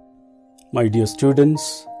success. My dear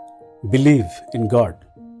students, believe in God.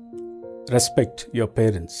 Respect your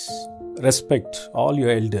parents. Respect all your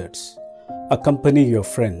elders. Accompany your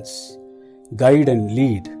friends. Guide and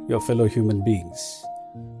lead your fellow human beings.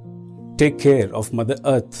 Take care of Mother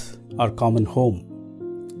Earth, our common home.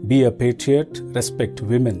 Be a patriot. Respect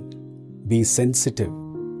women. Be sensitive.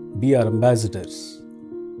 Be our ambassadors.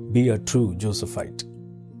 Be a true Josephite.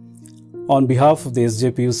 On behalf of the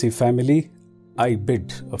SJPUC family, I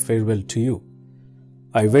bid a farewell to you.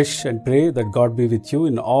 I wish and pray that God be with you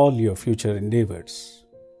in all your future endeavors.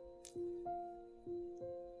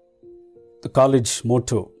 The college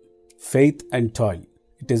motto, faith and toil.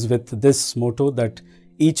 It is with this motto that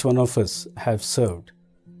each one of us have served.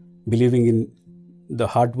 Believing in the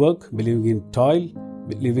hard work, believing in toil,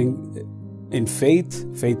 believing in faith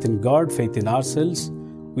in God, faith in ourselves,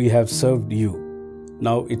 we have served you.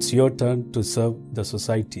 Now it's your turn to serve the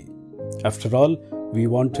society. After all, we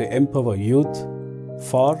want to empower youth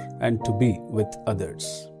for and to be with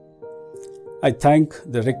others. I thank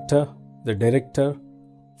the rector, the director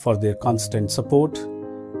for their constant support.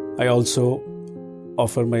 I also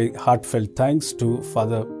offer my heartfelt thanks to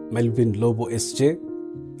Father Melvin Lobo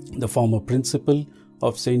SJ, the former principal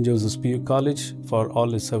of St. Joseph's PU College, for all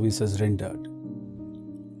his services rendered.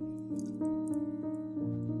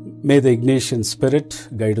 May the Ignatian spirit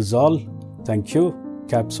guide us all. Thank you.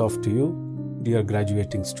 Caps off to you, dear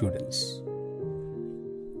graduating students.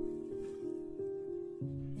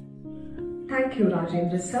 Thank you,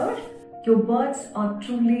 Rajendra sir. Your words are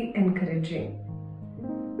truly encouraging.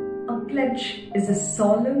 A pledge is a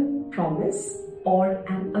solemn promise or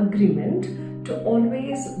an agreement to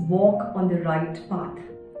always walk on the right path.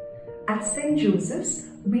 At St. Joseph's,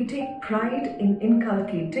 we take pride in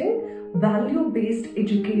inculcating value-based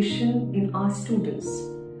education in our students.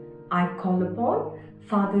 I call upon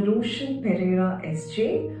Father Roshan Pereira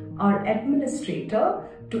SJ, our administrator,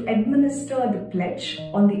 to administer the pledge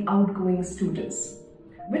on the outgoing students,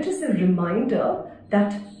 which is a reminder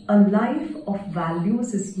that a life of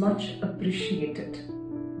values is much appreciated.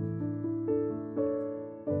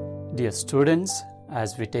 Dear students,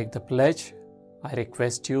 as we take the pledge, I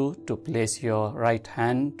request you to place your right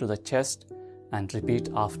hand to the chest and repeat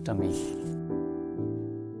after me.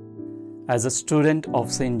 As a student of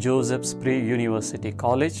St. Joseph's Pre-University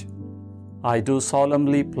College, I do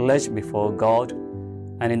solemnly pledge before God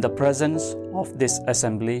and in the presence of this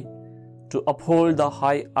assembly to uphold the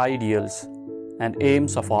high ideals and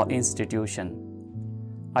aims of our institution.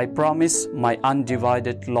 I promise my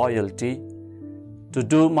undivided loyalty to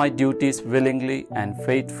do my duties willingly and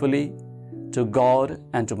faithfully to God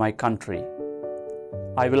and to my country.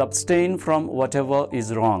 I will abstain from whatever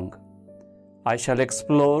is wrong. I shall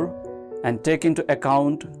explore and take into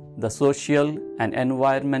account the social and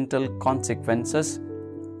environmental consequences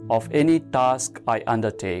of any task I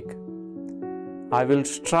undertake. I will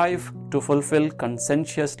strive to fulfill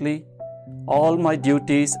conscientiously all my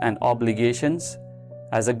duties and obligations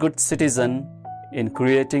as a good citizen in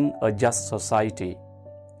creating a just society.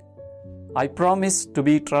 I promise to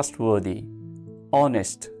be trustworthy,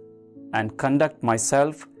 honest, and conduct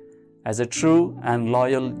myself as a true and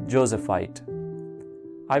loyal Josephite.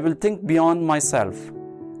 I will think beyond myself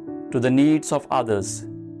to the needs of others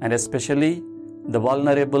and especially the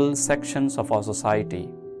vulnerable sections of our society.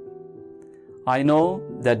 I know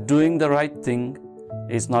that doing the right thing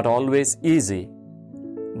is not always easy,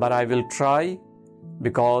 but I will try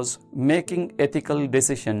because making ethical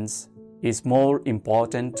decisions is more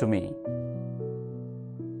important to me.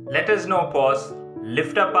 Let us now pause,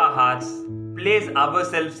 lift up our hearts, place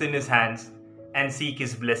ourselves in His hands, and seek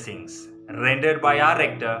His blessings. Rendered by our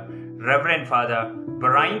Rector, Reverend Father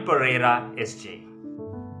Brian Pereira SJ.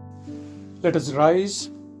 Let us rise,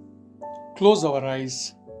 close our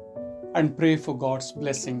eyes, and pray for God's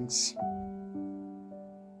blessings.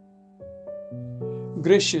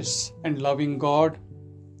 Gracious and loving God,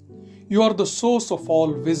 you are the source of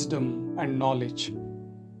all wisdom and knowledge.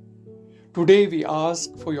 Today we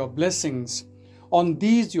ask for your blessings on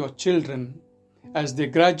these your children as they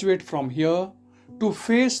graduate from here to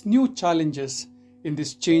face new challenges in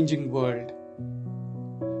this changing world.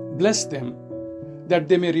 Bless them that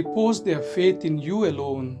they may repose their faith in you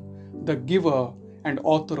alone, the giver and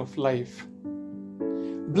author of life.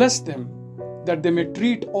 Bless them that they may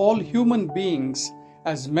treat all human beings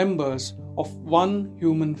as members of one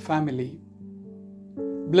human family.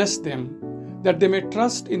 Bless them that they may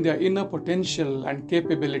trust in their inner potential and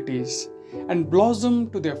capabilities and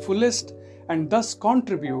blossom to their fullest and thus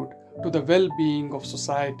contribute to the well-being of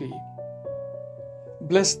society.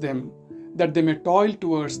 Bless them that they may toil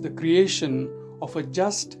towards the creation of a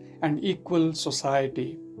just and equal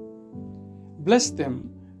society. Bless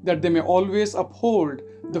them that they may always uphold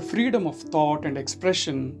the freedom of thought and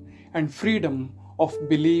expression and freedom of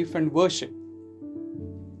belief and worship.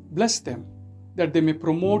 Bless them that they may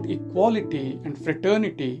promote equality and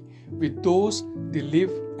fraternity with those they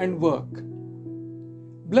live and work.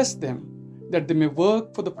 Bless them that they may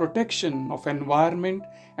work for the protection of environment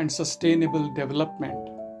and sustainable development.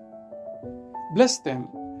 Bless them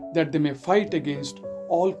that they may fight against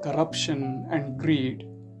all corruption and greed.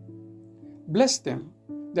 Bless them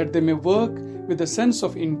that they may work with a sense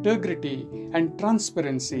of integrity and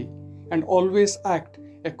transparency and always act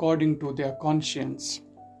according to their conscience.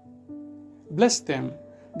 Bless them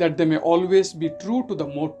that they may always be true to the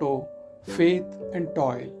motto, faith and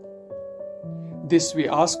toil. This we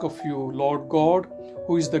ask of you, Lord God,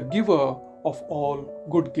 who is the giver of all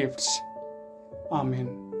good gifts. Amen.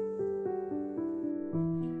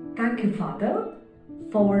 Thank you, Father,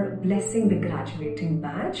 for blessing the graduating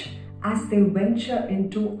batch as they venture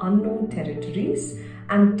into unknown territories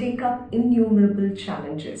and take up innumerable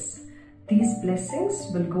challenges. These blessings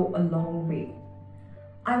will go a long way.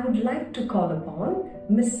 I would like to call upon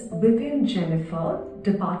Miss Vivian Jennifer,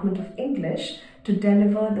 Department of English, to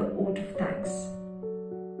deliver the vote of thanks.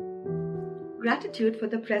 Gratitude for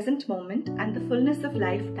the present moment and the fullness of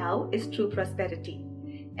life now is true prosperity.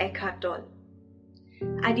 Eckhart Tolle.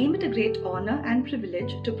 I deem it a great honor and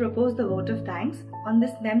privilege to propose the vote of thanks on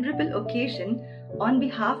this memorable occasion on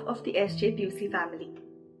behalf of the SJPUC family.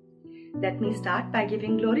 let me start by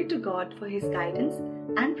giving glory to God for His guidance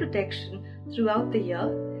and protection throughout the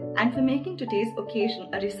year and for making today's occasion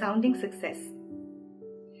a resounding success.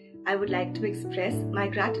 I would like to express my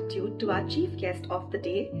gratitude to our chief guest of the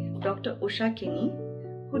day, Dr. Usha Kinney,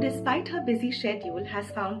 who despite her busy schedule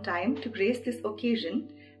has found time to grace this occasion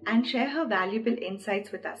and share her valuable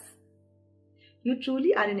insights with us. You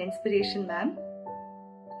truly are an inspiration, ma'am.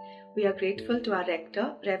 We are grateful to our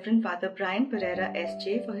rector, Reverend Father Brian Pereira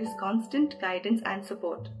SJ, for his constant guidance and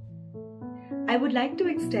support. I would like to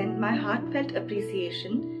extend my heartfelt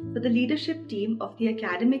appreciation for the leadership team of the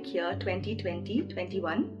academic year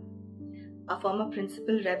 2020-21, our former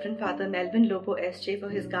principal, Reverend Father Melvin Lobo SJ, for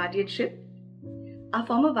his guardianship, our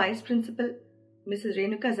former vice principal, Mrs.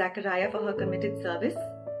 Renuka Zachariah, for her committed service,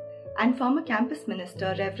 and former campus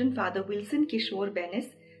minister, Reverend Father Wilson Kishore Benes,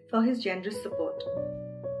 for his generous support.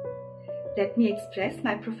 Let me express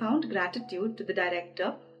my profound gratitude to the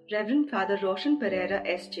director, Reverend Father Roshan Pereira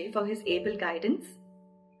SJ, for his able guidance,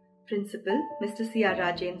 Principal Mr. C.R.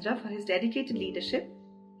 Rajendra for his dedicated leadership,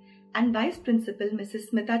 and Vice Principal Mrs.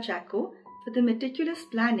 Smita Chacko for the meticulous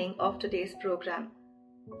planning of today's program.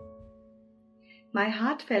 My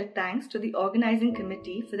heartfelt thanks to the organizing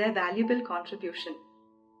committee for their valuable contribution.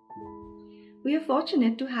 We are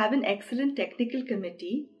fortunate to have an excellent technical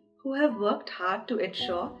committee who have worked hard to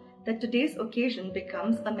ensure that today's occasion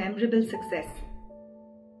becomes a memorable success.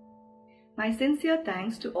 My sincere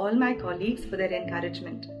thanks to all my colleagues for their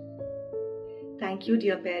encouragement. Thank you,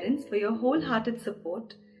 dear parents, for your wholehearted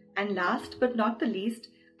support, and last but not the least,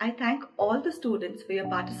 I thank all the students for your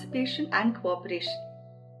participation and cooperation.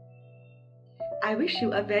 I wish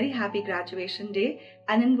you a very happy graduation day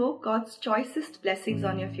and invoke God's choicest blessings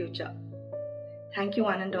on your future. Thank you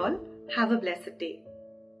one and all. Have a blessed day.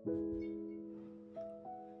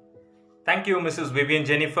 Thank you, Mrs. Vivian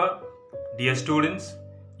Jennifer. Dear students,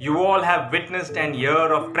 you all have witnessed an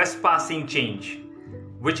year of trespassing change,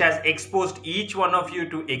 which has exposed each one of you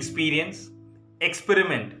to experience,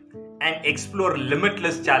 experiment, and explore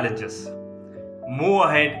limitless challenges. Move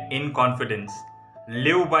ahead in confidence.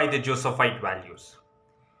 Live by the Josephite values.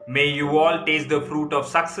 May you all taste the fruit of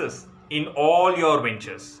success in all your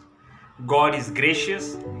ventures. God is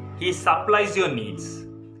gracious. He supplies your needs.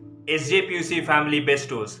 SJPUC family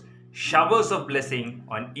bestows showers of blessing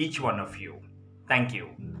on each one of you. Thank you.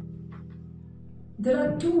 There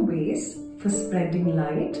are two ways for spreading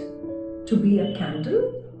light: to be a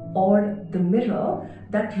candle or the mirror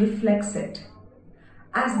that reflects it.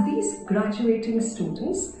 As these graduating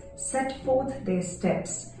students set forth their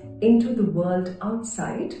steps into the world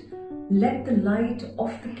outside, let the light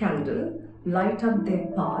of the candle light up their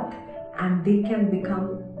path, and they can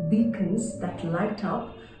become beacons that light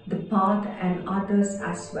up the path and others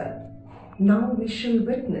as well. Now we shall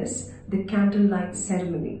witness the candlelight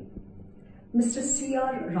ceremony. Mr.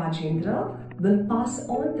 C.R. Rajendra will pass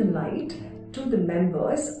on the light to the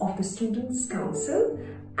members of the Students' Council,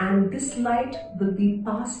 and this light will be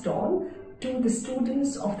passed on to the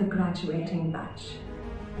students of the graduating batch.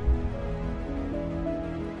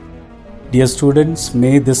 Dear students,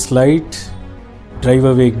 may this light drive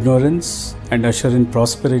away ignorance and usher in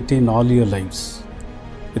prosperity in all your lives.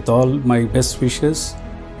 With all my best wishes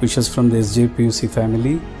from the SJPUC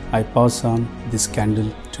family, I pass on this candle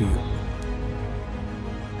to you.